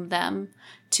groom them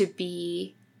to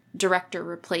be director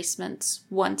replacements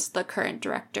once the current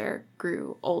director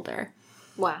grew older.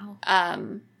 Wow.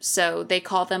 So they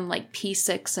call them like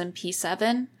P6 and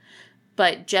P7,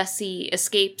 but Jesse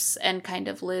escapes and kind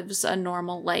of lives a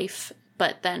normal life,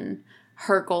 but then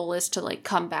her goal is to like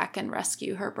come back and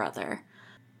rescue her brother.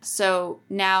 So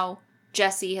now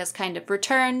Jesse has kind of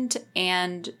returned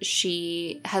and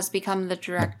she has become the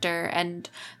director, and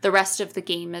the rest of the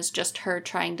game is just her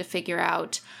trying to figure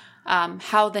out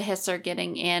how the Hiss are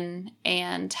getting in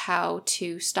and how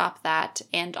to stop that,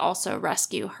 and also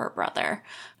rescue her brother,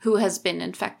 who has been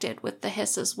infected with the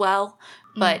Hiss as well,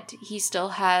 but he still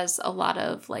has a lot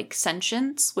of like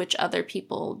sentience, which other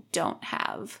people don't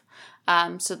have.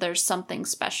 So there's something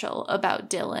special about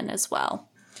Dylan as well.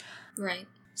 Right.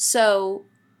 So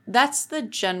that's the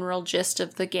general gist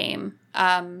of the game.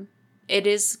 It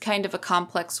is kind of a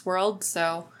complex world,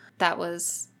 so that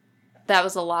was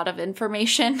a lot of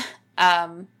information.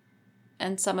 And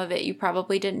some of it you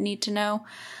probably didn't need to know.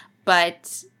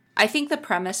 But I think the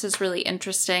premise is really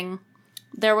interesting.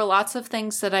 There were lots of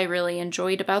things that I really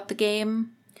enjoyed about the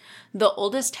game. The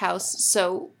Oldest House,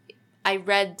 so I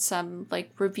read some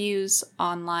like reviews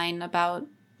online about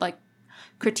like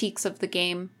critiques of the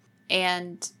game,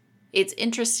 and it's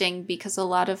interesting because a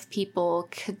lot of people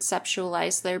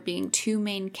conceptualize there being two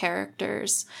main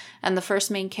characters, and the first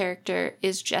main character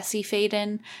is Jesse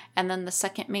Faden, and then the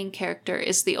second main character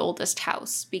is the Oldest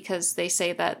House, because they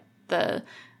say that the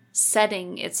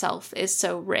setting itself is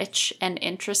so rich and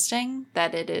interesting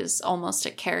that it is almost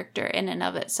a character in and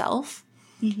of itself.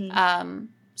 Mm-hmm.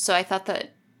 So I thought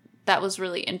that was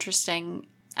really interesting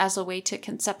as a way to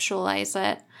conceptualize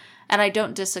it, and I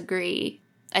don't disagree.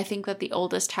 I think that the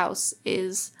Oldest House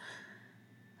is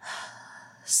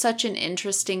such an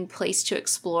interesting place to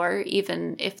explore.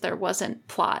 Even if there wasn't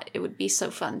plot, it would be so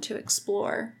fun to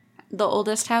explore the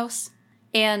Oldest House.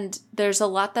 And there's a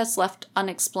lot that's left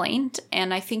unexplained,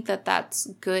 and I think that that's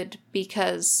good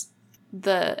because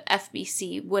the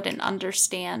FBC wouldn't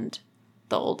understand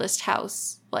the Oldest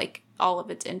House, like all of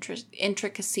its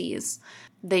intricacies.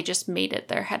 They just made it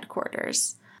their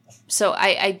headquarters. So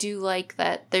I do like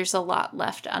that there's a lot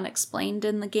left unexplained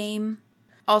in the game.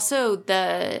 Also,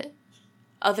 the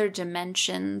other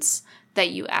dimensions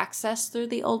that you access through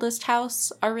the Oldest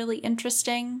House are really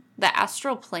interesting. The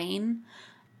astral plane,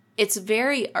 it's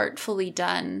very artfully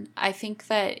done. I think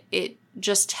that it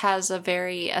just has a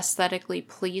very aesthetically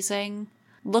pleasing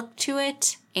look to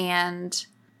it. And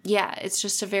yeah, it's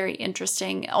just a very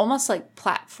interesting, almost like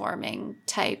platforming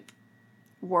type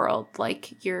world.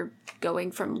 Like you're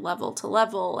going from level to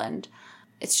level, and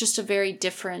it's just a very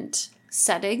different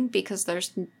setting because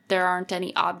there aren't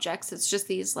any objects. It's just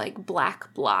these like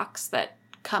black blocks that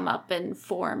come up and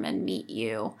form and meet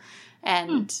you,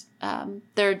 and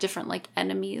there are different like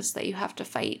enemies that you have to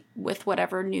fight with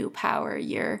whatever new power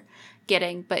you're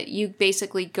getting. But you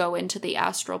basically go into the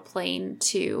astral plane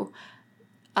to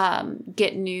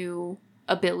get new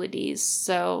abilities.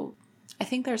 So I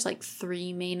think there's like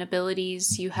 3 main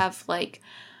abilities. You have like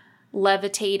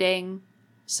levitating,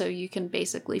 so you can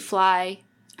basically fly,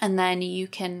 and then you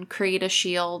can create a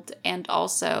shield and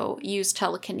also use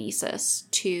telekinesis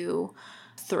to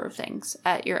throw things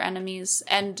at your enemies.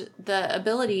 And the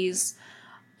abilities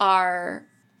are,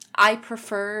 I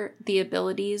prefer the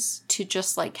abilities to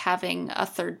just like having a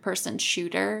third-person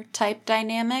shooter type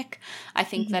dynamic. I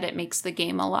think that it makes the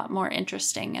game a lot more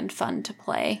interesting and fun to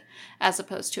play as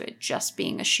opposed to it just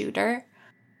being a shooter.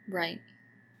 Right.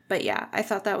 But yeah, I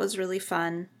thought that was really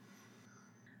fun.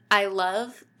 I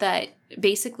love that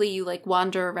basically you like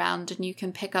wander around and you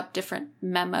can pick up different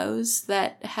memos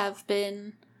that have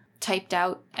been typed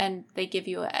out, and they give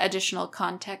you additional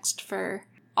context for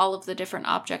all of the different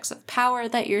objects of power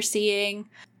that you're seeing,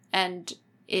 and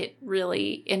it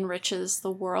really enriches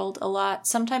the world a lot.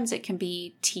 Sometimes it can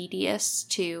be tedious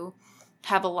to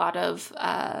have a lot of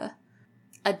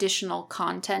additional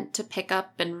content to pick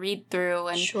up and read through.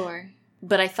 And sure.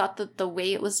 But I thought that the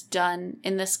way it was done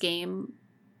in this game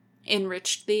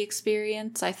enriched the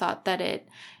experience. I thought that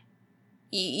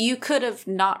you could have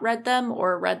not read them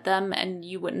or read them and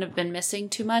you wouldn't have been missing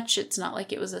too much. It's not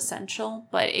like it was essential,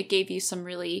 but it gave you some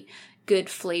really good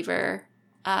flavor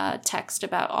text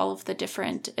about all of the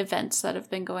different events that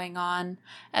have been going on.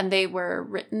 And they were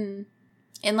written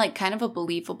in like kind of a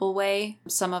believable way.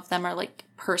 Some of them are like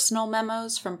personal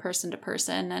memos from person to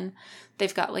person, and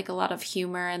they've got like a lot of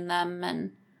humor in them,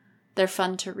 and they're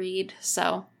fun to read.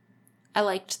 So I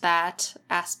liked that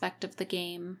aspect of the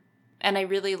game. And I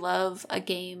really love a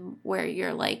game where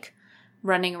you're like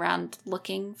running around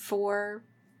looking for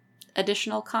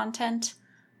additional content.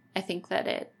 I think that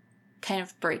it kind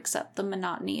of breaks up the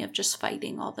monotony of just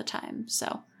fighting all the time.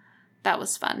 So that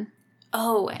was fun.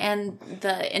 Oh, and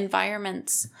the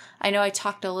environments. I know I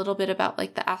talked a little bit about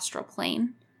like the astral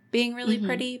plane being really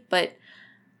pretty, but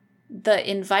the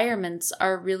environments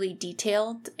are really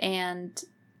detailed, and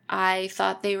I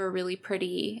thought they were really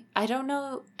pretty. I don't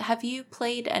know, have you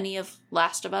played any of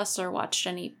Last of Us or watched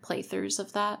any playthroughs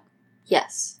of that?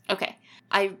 Yes. Okay.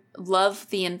 I love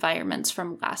the environments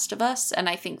from Last of Us, and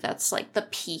I think that's like the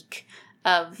peak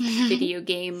of video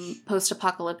game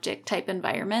post-apocalyptic type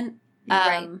environment.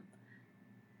 Right.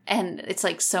 And it's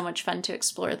like so much fun to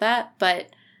explore that, but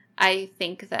I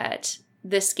think that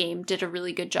this game did a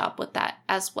really good job with that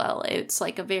as well. It's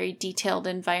like a very detailed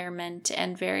environment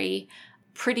and very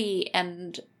pretty,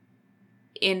 and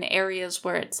in areas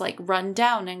where it's like run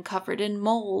down and covered in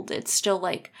mold, it's still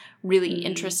like really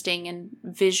interesting and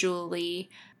visually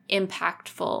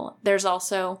impactful. There's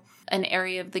also an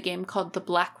area of the game called the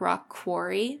Black Rock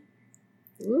Quarry.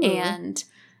 Ooh. And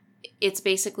it's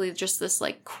basically just this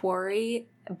like quarry,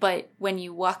 but when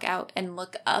you walk out and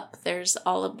look up, there's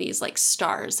all of these like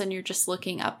stars, and you're just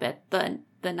looking up at the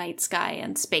night sky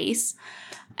and space,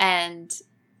 and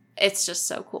it's just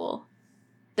so cool.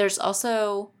 There's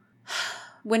also,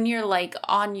 when you're like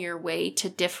on your way to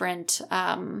different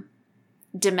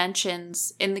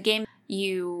dimensions in the game,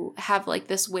 you have like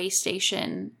this way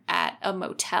station at a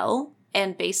motel,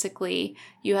 and basically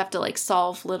you have to like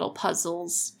solve little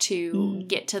puzzles to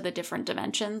get to the different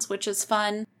dimensions, which is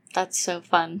fun. That's so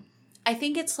fun. I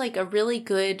think it's like a really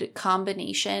good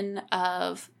combination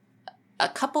of a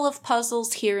couple of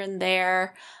puzzles here and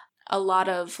there, a lot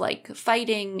of like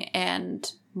fighting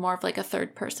and more of like a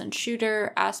third-person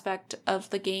shooter aspect of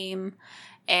the game,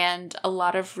 and a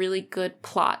lot of really good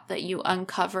plot that you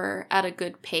uncover at a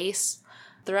good pace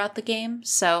throughout the game.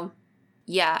 So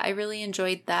yeah, I really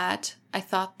enjoyed that. I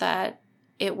thought that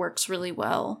it works really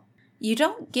well. You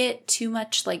don't get too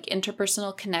much like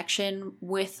interpersonal connection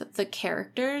with the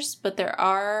characters, but there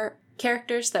are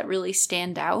characters that really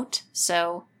stand out.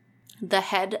 So the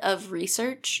head of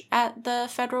research at the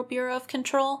Federal Bureau of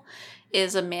Control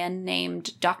is a man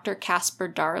named Dr. Casper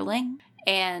Darling.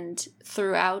 And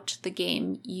throughout the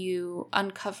game, you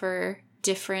uncover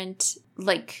different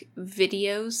like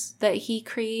videos that he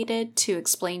created to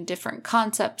explain different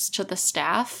concepts to the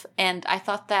staff. And I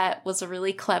thought that was a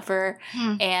really clever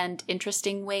and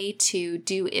interesting way to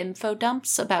do info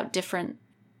dumps about different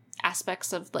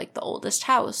aspects of like the oldest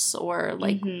house, or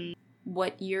like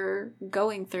what you're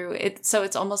going through. So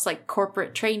it's almost like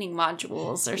corporate training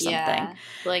modules or something. Yeah,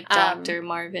 like Dr.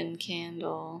 Marvin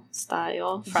Candle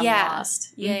style from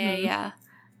Lost. Yeah.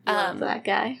 Love that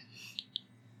guy.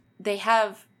 They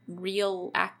have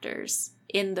real actors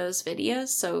in those videos,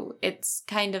 so it's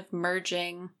kind of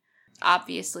merging,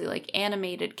 obviously, like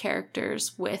animated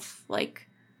characters with like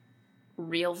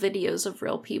real videos of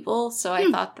real people. So I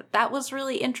thought that was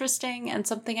really interesting and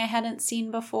something I hadn't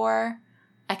seen before.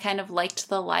 I kind of liked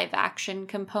the live action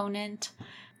component.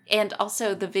 And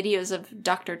also the videos of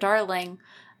Dr. Darling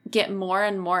get more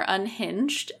and more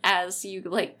unhinged as you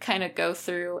like kind of go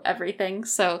through everything.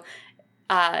 So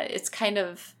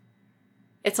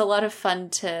it's a lot of fun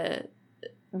to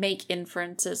make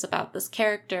inferences about this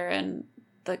character and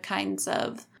the kinds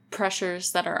of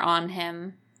pressures that are on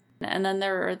him. And then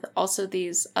there are also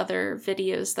these other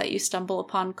videos that you stumble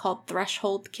upon called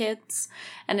Threshold Kids,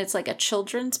 and it's like a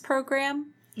children's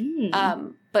program.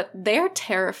 But they're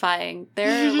terrifying.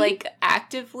 They're like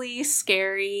actively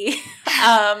scary.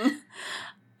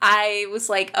 I was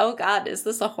like, oh god, is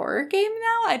this a horror game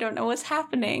now? I don't know what's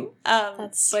happening.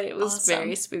 But it was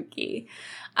very spooky.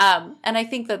 And I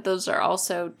think that those are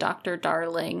also Dr.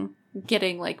 Darling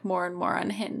getting like more and more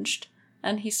unhinged.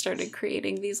 And he started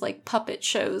creating these like puppet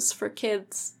shows for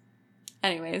kids.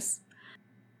 Anyways.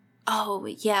 Oh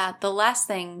yeah, the last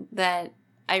thing that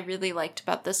I really liked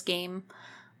about this game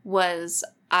was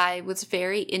I was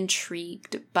very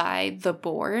intrigued by the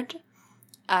board.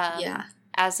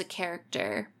 As a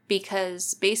character,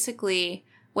 because basically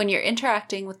when you're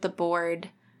interacting with the board,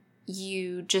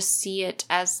 you just see it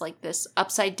as like this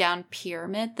upside down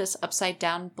pyramid, this upside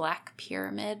down black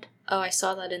pyramid. Oh, I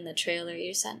saw that in the trailer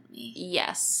you sent me.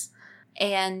 Yes.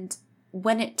 And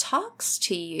when it talks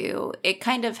to you, it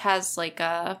kind of has like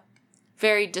a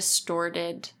very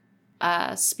distorted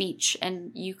speech,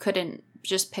 and you couldn't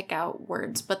just pick out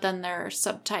words, but then there are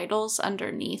subtitles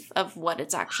underneath of what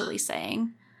it's actually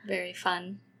saying. Very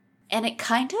fun. And it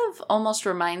kind of almost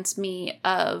reminds me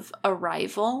of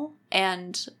Arrival,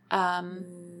 and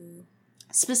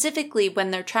specifically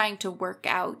when they're trying to work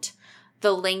out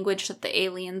the language that the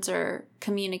aliens are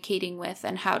communicating with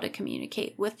and how to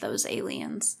communicate with those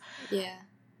aliens. Yeah.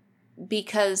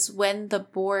 Because when the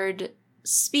board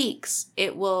speaks,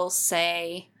 it will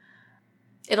say,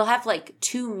 it'll have like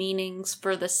two meanings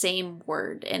for the same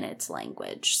word in its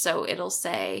language. So it'll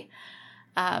say,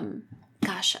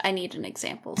 gosh, I need an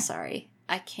example. Sorry.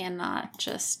 I cannot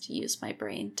just use my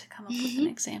brain to come up with an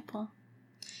example.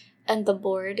 And the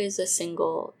board is a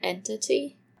single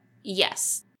entity?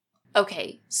 Yes.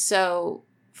 Okay, so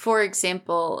for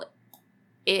example,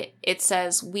 it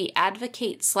says we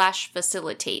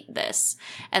advocate/facilitate this.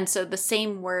 And so the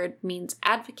same word means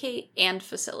advocate and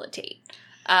facilitate.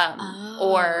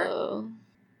 Or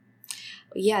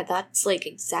yeah, that's like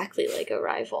exactly like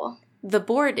Arrival. The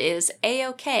board is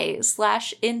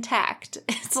A-OK/intact.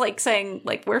 It's like saying,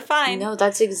 like, we're fine. No,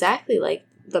 that's exactly like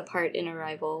the part in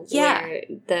Arrival Yeah. where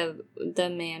the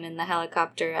man in the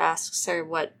helicopter asks her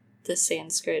what the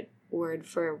Sanskrit word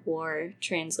for war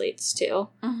translates to.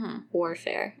 Mm-hmm.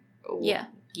 Warfare. Yeah.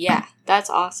 Yeah, that's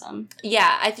awesome.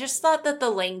 Yeah, I just thought that the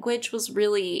language was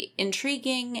really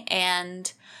intriguing, and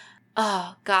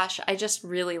oh gosh, I just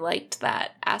really liked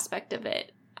that aspect of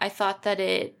it. I thought that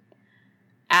it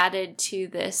added to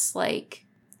this, like,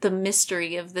 the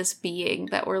mystery of this being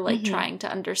that we're, like, trying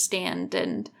to understand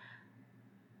and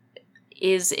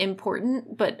is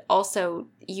important, but also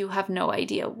you have no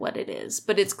idea what it is.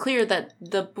 But it's clear that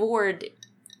the board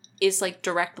is, like,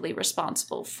 directly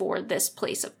responsible for this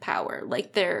place of power.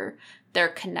 Like, they're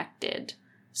connected.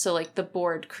 So, like, the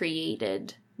board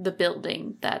created the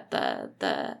building that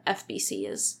the FBC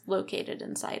is located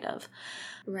inside of.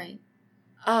 Right.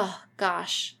 Oh,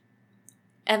 gosh.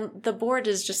 And the board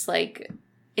is just, like,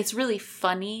 it's really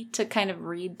funny to kind of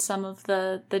read some of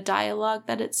the dialogue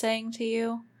that it's saying to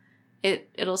you.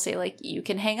 It'll say, like, you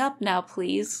can hang up now,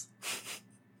 please.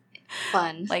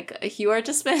 Fun. Like, you are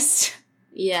dismissed.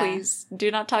 Yeah. Please do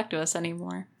not talk to us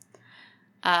anymore.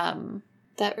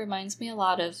 That reminds me a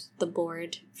lot of the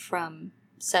board from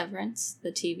Severance,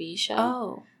 the TV show.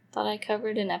 Oh. That I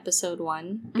covered in episode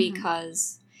 1,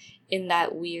 because in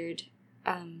that weird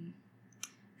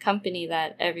company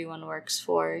that everyone works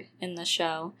for in the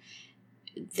show,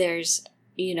 there's,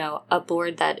 you know, a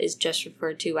board that is just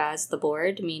referred to as the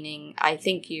board, meaning I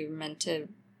think you're meant to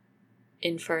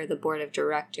infer the board of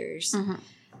directors.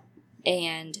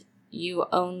 And you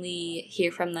only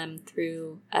hear from them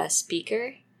through a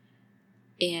speaker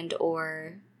and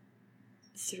or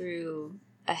through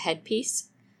a headpiece.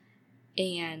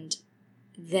 And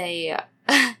they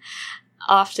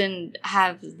often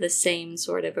have the same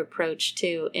sort of approach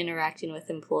to interacting with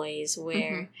employees,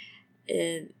 where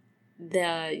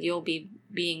you'll be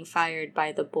being fired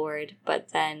by the board, but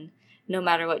then no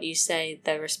matter what you say,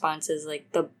 the response is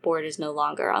like, the board is no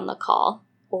longer on the call,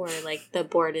 or like, the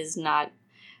board is not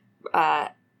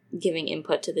giving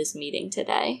input to this meeting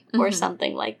today, or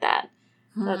something like that.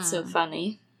 That's so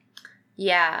funny.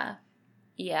 Yeah.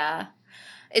 Yeah.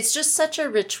 It's just such a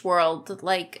rich world.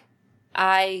 Like,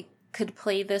 I could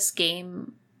play this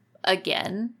game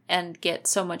again and get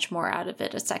so much more out of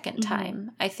it a second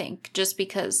time, I think, just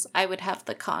because I would have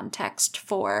the context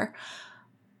for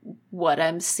what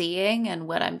I'm seeing and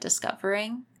what I'm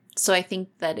discovering. So I think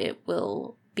that it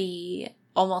will be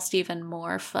almost even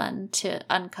more fun to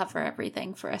uncover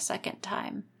everything for a second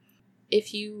time.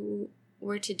 If you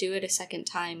were to do it a second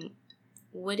time,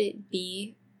 would it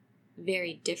be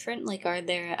very different? Like, are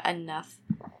there enough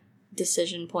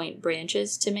decision point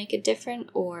branches to make it different,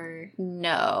 or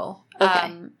no?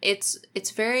 Okay.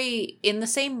 It's very in the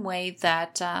same way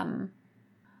that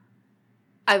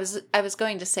I was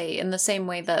going to say, in the same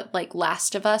way that, like,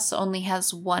 Last of Us only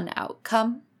has one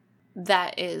outcome.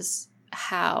 That is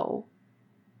how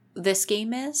this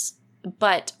game is.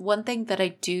 But one thing that I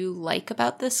do like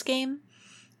about this game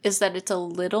is that it's a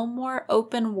little more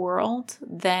open world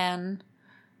than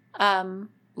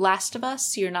Last of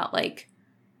Us. You're not, like,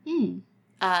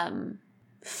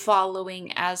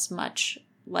 following as much,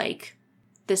 like,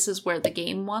 this is where the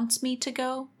game wants me to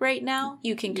go right now.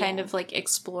 You can kind of, like,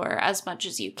 explore as much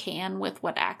as you can with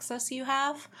what access you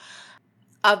have.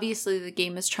 Obviously, the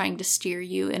game is trying to steer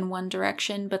you in one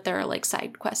direction, but there are, like,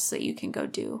 side quests that you can go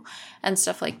do and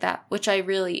stuff like that, which I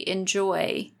really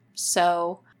enjoy.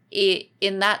 So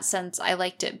in that sense, I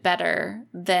liked it better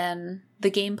than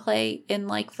the gameplay in,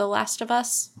 like, The Last of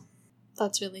Us.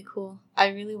 That's really cool. I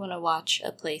really want to watch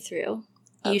a playthrough.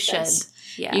 You should. This.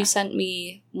 Yeah. You sent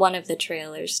me one of the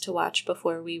trailers to watch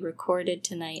before we recorded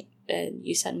tonight.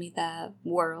 You sent me the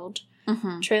World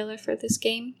trailer for this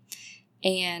game.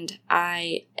 And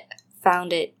I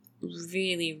found it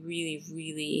really, really,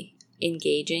 really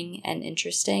engaging and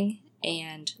interesting,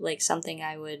 and, like, something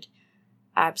I would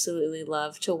absolutely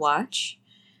love to watch.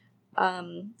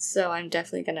 So I'm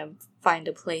definitely going to find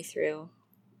a playthrough.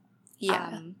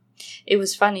 Yeah. It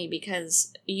was funny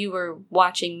because you were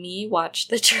watching me watch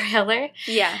the trailer.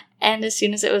 Yeah. And as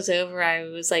soon as it was over, I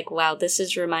was like, wow, this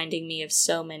is reminding me of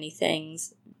so many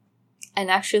things. And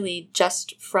actually,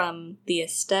 just from the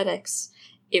aesthetics,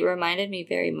 it reminded me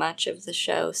very much of the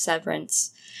show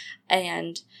Severance.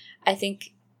 And I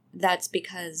think that's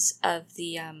because of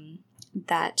the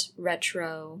that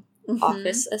retro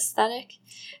office aesthetic.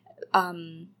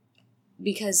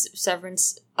 Because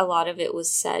Severance, a lot of it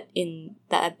was set in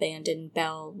the abandoned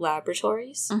Bell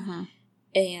Laboratories.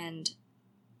 And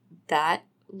that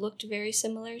looked very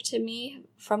similar to me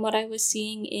from what I was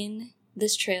seeing in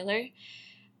this trailer.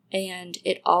 And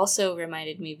it also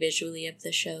reminded me visually of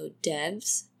the show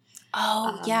Devs.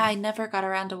 Oh, yeah, I never got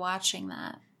around to watching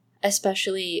that.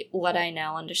 Especially what I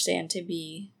now understand to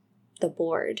be the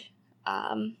board.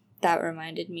 That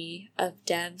reminded me of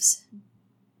Devs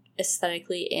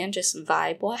aesthetically and just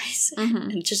vibe-wise. Mm-hmm.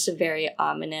 And just a very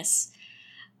ominous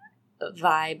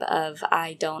vibe of,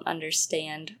 I don't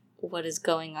understand what is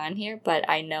going on here, but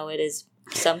I know it is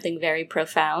something very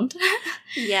profound.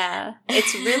 Yeah.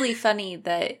 It's really funny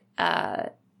that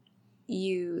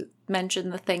you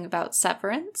mentioned the thing about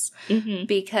Severance, Mm-hmm.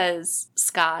 because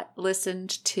Scott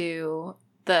listened to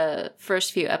the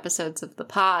first few episodes of the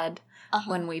pod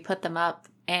when we put them up,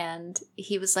 and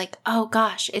he was like, oh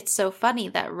gosh, it's so funny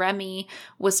that Remy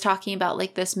was talking about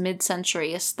like this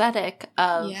mid-century aesthetic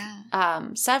of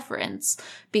Severance,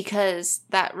 because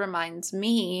that reminds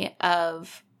me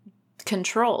of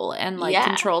Control and like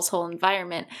Control's whole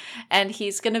environment. And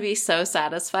he's gonna be so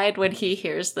satisfied when he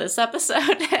hears this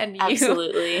episode. And you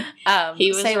absolutely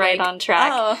he was say, right like, on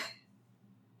track. Oh,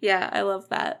 yeah, I love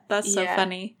that. That's so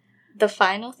funny. The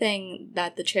final thing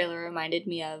that the trailer reminded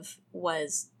me of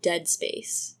was Dead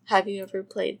Space. Have you ever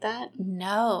played that?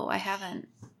 No, I haven't.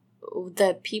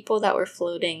 The people that were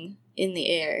floating in the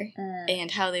air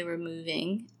and how they were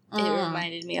moving, it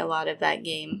reminded me a lot of that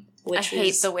game. I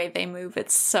hate the way they move.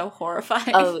 It's so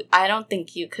horrifying. Oh, I don't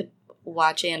think you could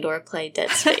watch and/or play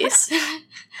Dead Space.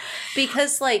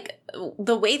 Because, like,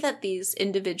 the way that these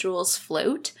individuals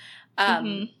float,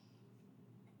 and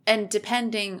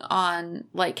depending on,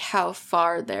 like, how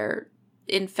far their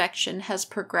infection has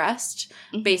progressed,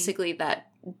 basically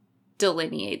that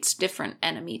delineates different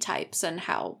enemy types and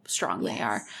how strong they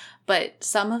are. But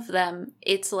some of them,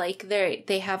 it's like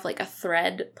they have like a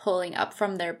thread pulling up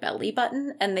from their belly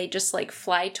button, and they just like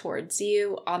fly towards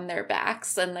you on their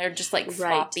backs, and they're just like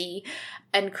floppy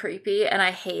and creepy, and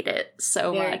I hate it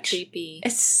so Very much. Creepy.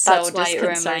 It's so That's why it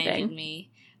disconcerting. reminded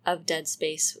me of Dead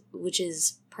Space, which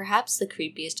is perhaps the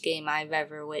creepiest game I've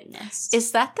ever witnessed.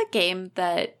 Is that the game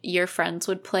that your friends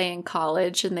would play in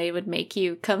college, and they would make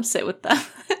you come sit with them?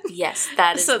 Yes,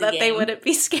 that is so the that game. they wouldn't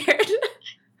be scared.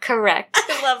 Correct.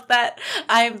 I love that.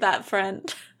 I am that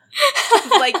friend.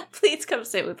 Like, please come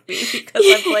sit with me because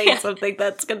I'm playing something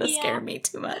that's going to scare me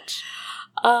too much.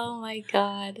 Oh my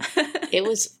god. It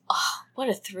was, what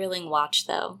a thrilling watch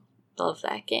though. Love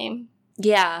that game.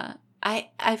 Yeah.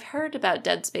 I've heard about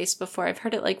Dead Space before. I've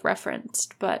heard it like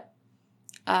referenced, but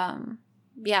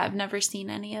yeah, I've never seen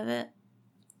any of it.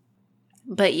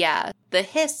 But yeah, the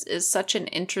Hiss is such an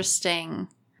interesting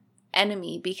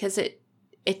enemy because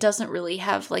it doesn't really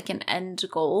have like an end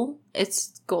goal.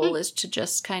 Its goal is to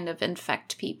just kind of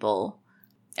infect people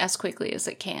as quickly as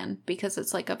it can because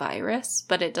it's like a virus,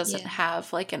 but it doesn't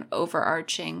have like an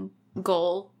overarching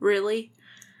goal really.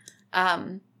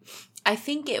 I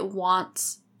think it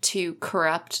wants to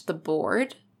corrupt the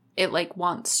board. It like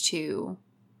wants to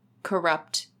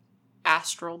corrupt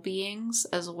astral beings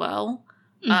as well.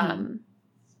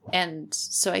 And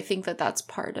so I think that that's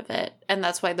part of it. And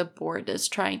that's why the board is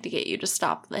trying to get you to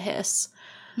stop the Hiss.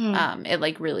 It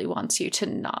like really wants you to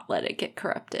not let it get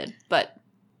corrupted. But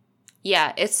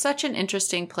yeah, it's such an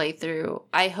interesting playthrough.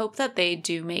 I hope that they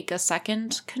do make a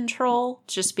second Control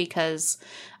just because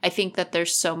I think that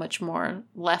there's so much more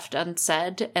left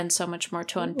unsaid and so much more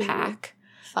to unpack.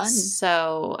 Fun.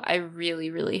 So I really,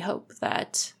 really hope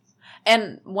that...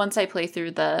 And once I play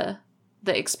through the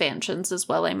expansions as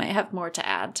well, I might have more to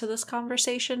add to this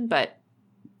conversation, but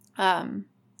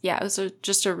yeah, it was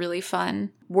just a really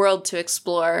fun world to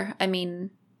explore. I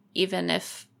mean, even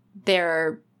if there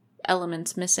are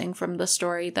elements missing from the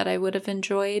story that I would have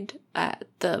enjoyed,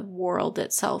 the world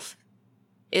itself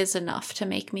is enough to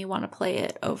make me want to play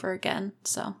it over again,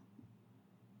 so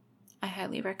I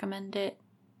highly recommend it.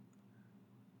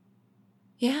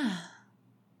 Yeah.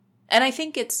 And I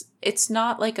think it's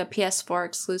not like a PS4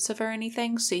 exclusive or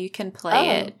anything, so you can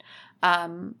play it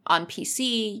on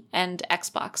PC and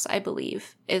Xbox, I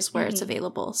believe, is where it's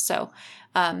available. So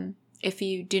if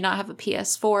you do not have a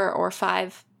PS4 or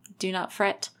 5, do not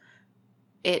fret.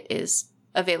 It is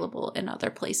available in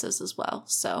other places as well.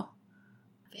 So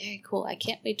very cool. I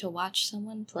can't wait to watch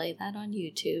someone play that on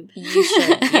YouTube. You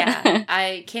should, yeah.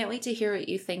 I can't wait to hear what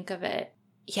you think of it.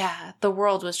 Yeah, the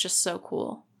world was just so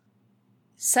cool.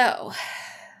 So,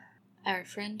 our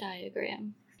Venn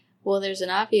diagram. Well, there's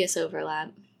an obvious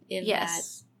overlap in that.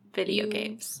 Video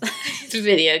games.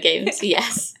 Video games,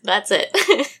 yes. That's it.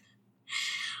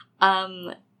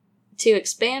 To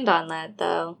expand on that,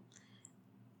 though,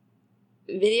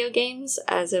 video games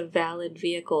as a valid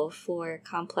vehicle for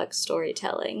complex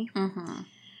storytelling.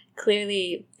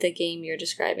 Clearly, the game you're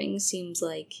describing seems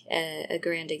like a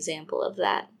grand example of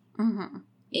that.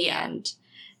 Yeah. And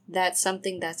that's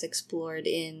something that's explored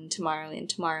in Tomorrow and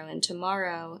Tomorrow and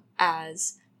Tomorrow,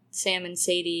 as Sam and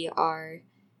Sadie are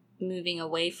moving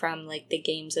away from, like, the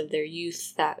games of their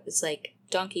youth that was, like,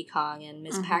 Donkey Kong and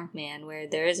Ms. Pac-Man, where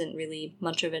there isn't really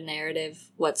much of a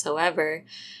narrative whatsoever,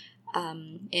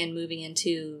 and moving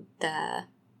into the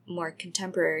more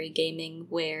contemporary gaming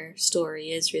where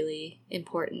story is really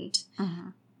important.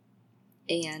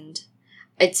 And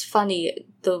it's funny,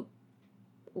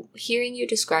 hearing you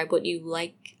describe what you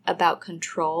like about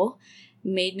Control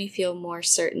made me feel more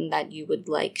certain that you would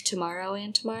like Tomorrow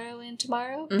and Tomorrow and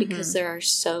Tomorrow, because there are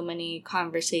so many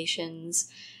conversations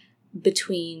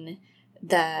between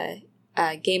the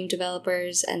game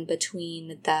developers and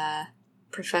between the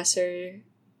professor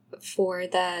for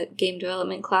the game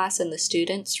development class and the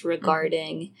students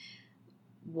regarding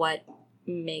what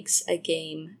makes a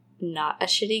game not a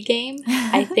shitty game.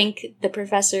 I think the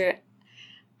professor,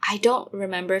 I don't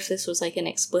remember if this was like an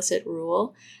explicit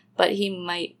rule, but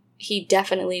he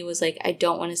definitely was like, I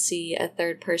don't want to see a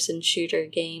third-person shooter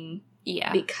game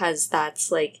because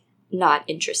that's, like, not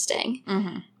interesting.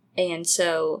 And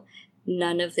so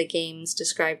none of the games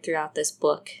described throughout this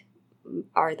book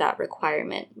are that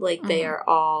requirement. Like, they are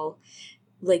all,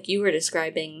 like you were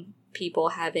describing, people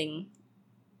having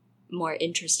more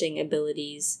interesting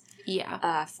abilities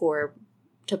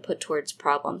to put towards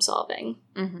problem solving.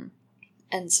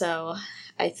 And so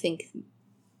I think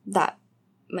that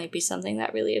might be something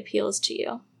that really appeals to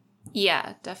you.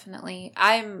 Yeah, definitely.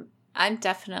 I'm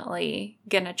definitely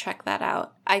gonna check that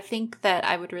out. I think that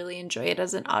I would really enjoy it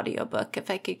as an audiobook if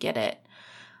I could get it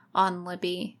on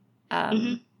Libby.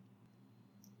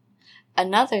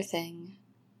 Another thing,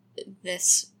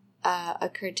 this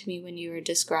occurred to me when you were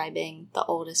describing The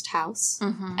Oldest House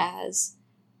as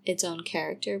its own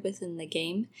character within the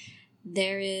game.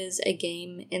 There is a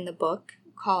game in the book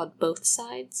called Both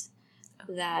Sides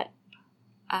that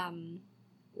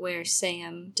where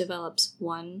Sam develops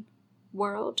one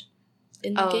world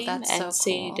in the game and so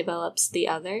Sadie cool. develops the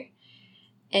other.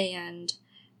 And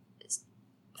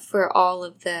for all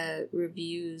of the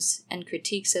reviews and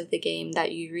critiques of the game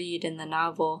that you read in the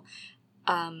novel,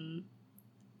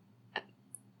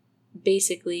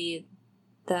 basically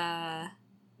the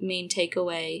main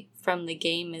takeaway from the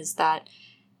game is that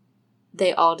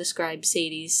they all describe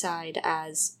Sadie's side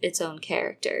as its own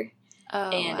character.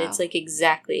 And it's like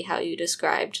exactly how you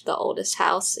described The Oldest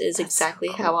House is That's exactly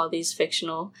so cool. how all these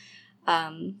fictional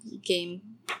game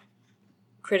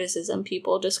criticism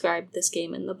people described this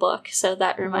game in the book. So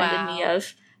that reminded me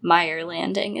of Meyer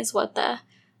Landing is what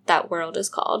that world is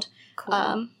called.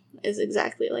 Cool. Is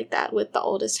exactly like that with The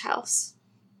Oldest House.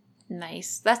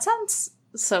 Nice. That sounds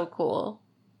so cool.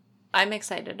 I'm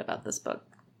excited about this book.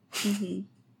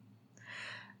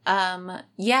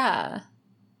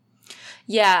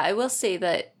 Yeah, I will say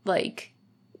that, like,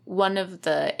 one of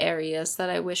the areas that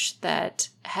I wish that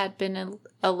had been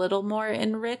a little more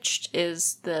enriched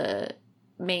is the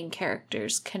main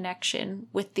character's connection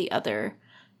with the other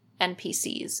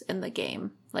NPCs in the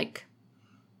game. Like,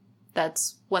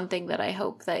 that's one thing that I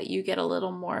hope that you get a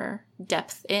little more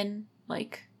depth in,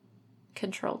 like,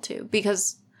 Control 2.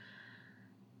 Because,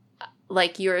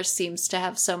 like, yours seems to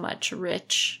have so much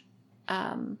rich,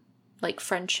 like,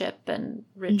 friendship and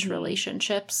rich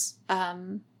relationships.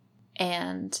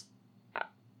 And,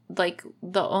 like,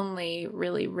 the only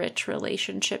really rich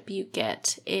relationship you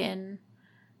get in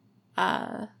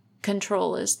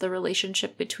Control is the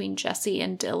relationship between Jesse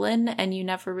and Dylan, and you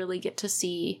never really get to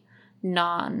see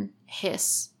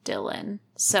non-Hiss Dylan.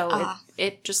 So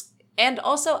it just... And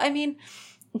also, I mean,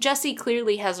 Jesse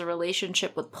clearly has a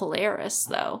relationship with Polaris,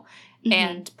 though.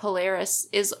 And Polaris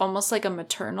is almost like a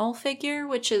maternal figure,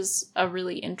 which is a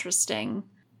really interesting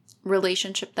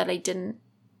relationship that I didn't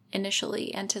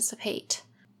initially anticipate.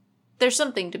 There's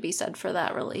something to be said for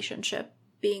that relationship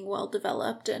being well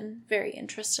developed and very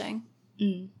interesting.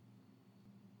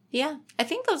 Yeah, I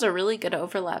think those are really good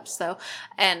overlaps, though.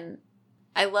 And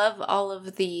I love all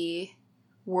of the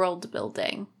world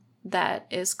building that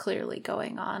is clearly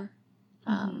going on.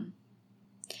 And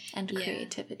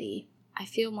creativity. I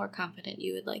feel more confident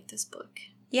you would like this book.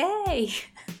 Yay!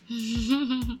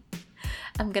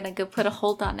 I'm gonna go put a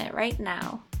hold on it right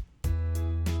now.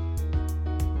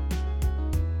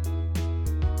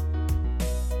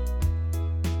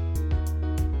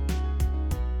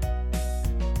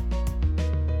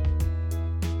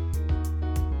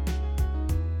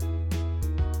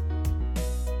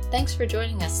 Thanks for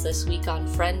joining us this week on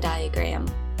Friend Diagram.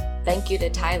 Thank you to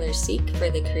Tyler Seek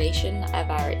for the creation of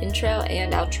our intro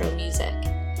and outro music.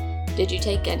 Did you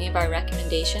take any of our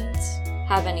recommendations?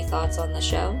 Have any thoughts on the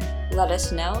show? Let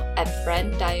us know at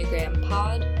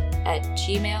frienddiagrampod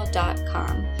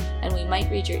 @gmail.com, and we might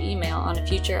read your email on a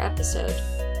future episode.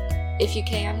 If you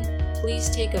can, please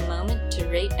take a moment to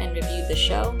rate and review the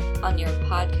show on your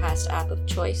podcast app of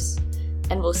choice,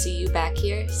 and we'll see you back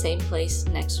here, same place,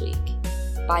 next week.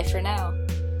 Bye for now.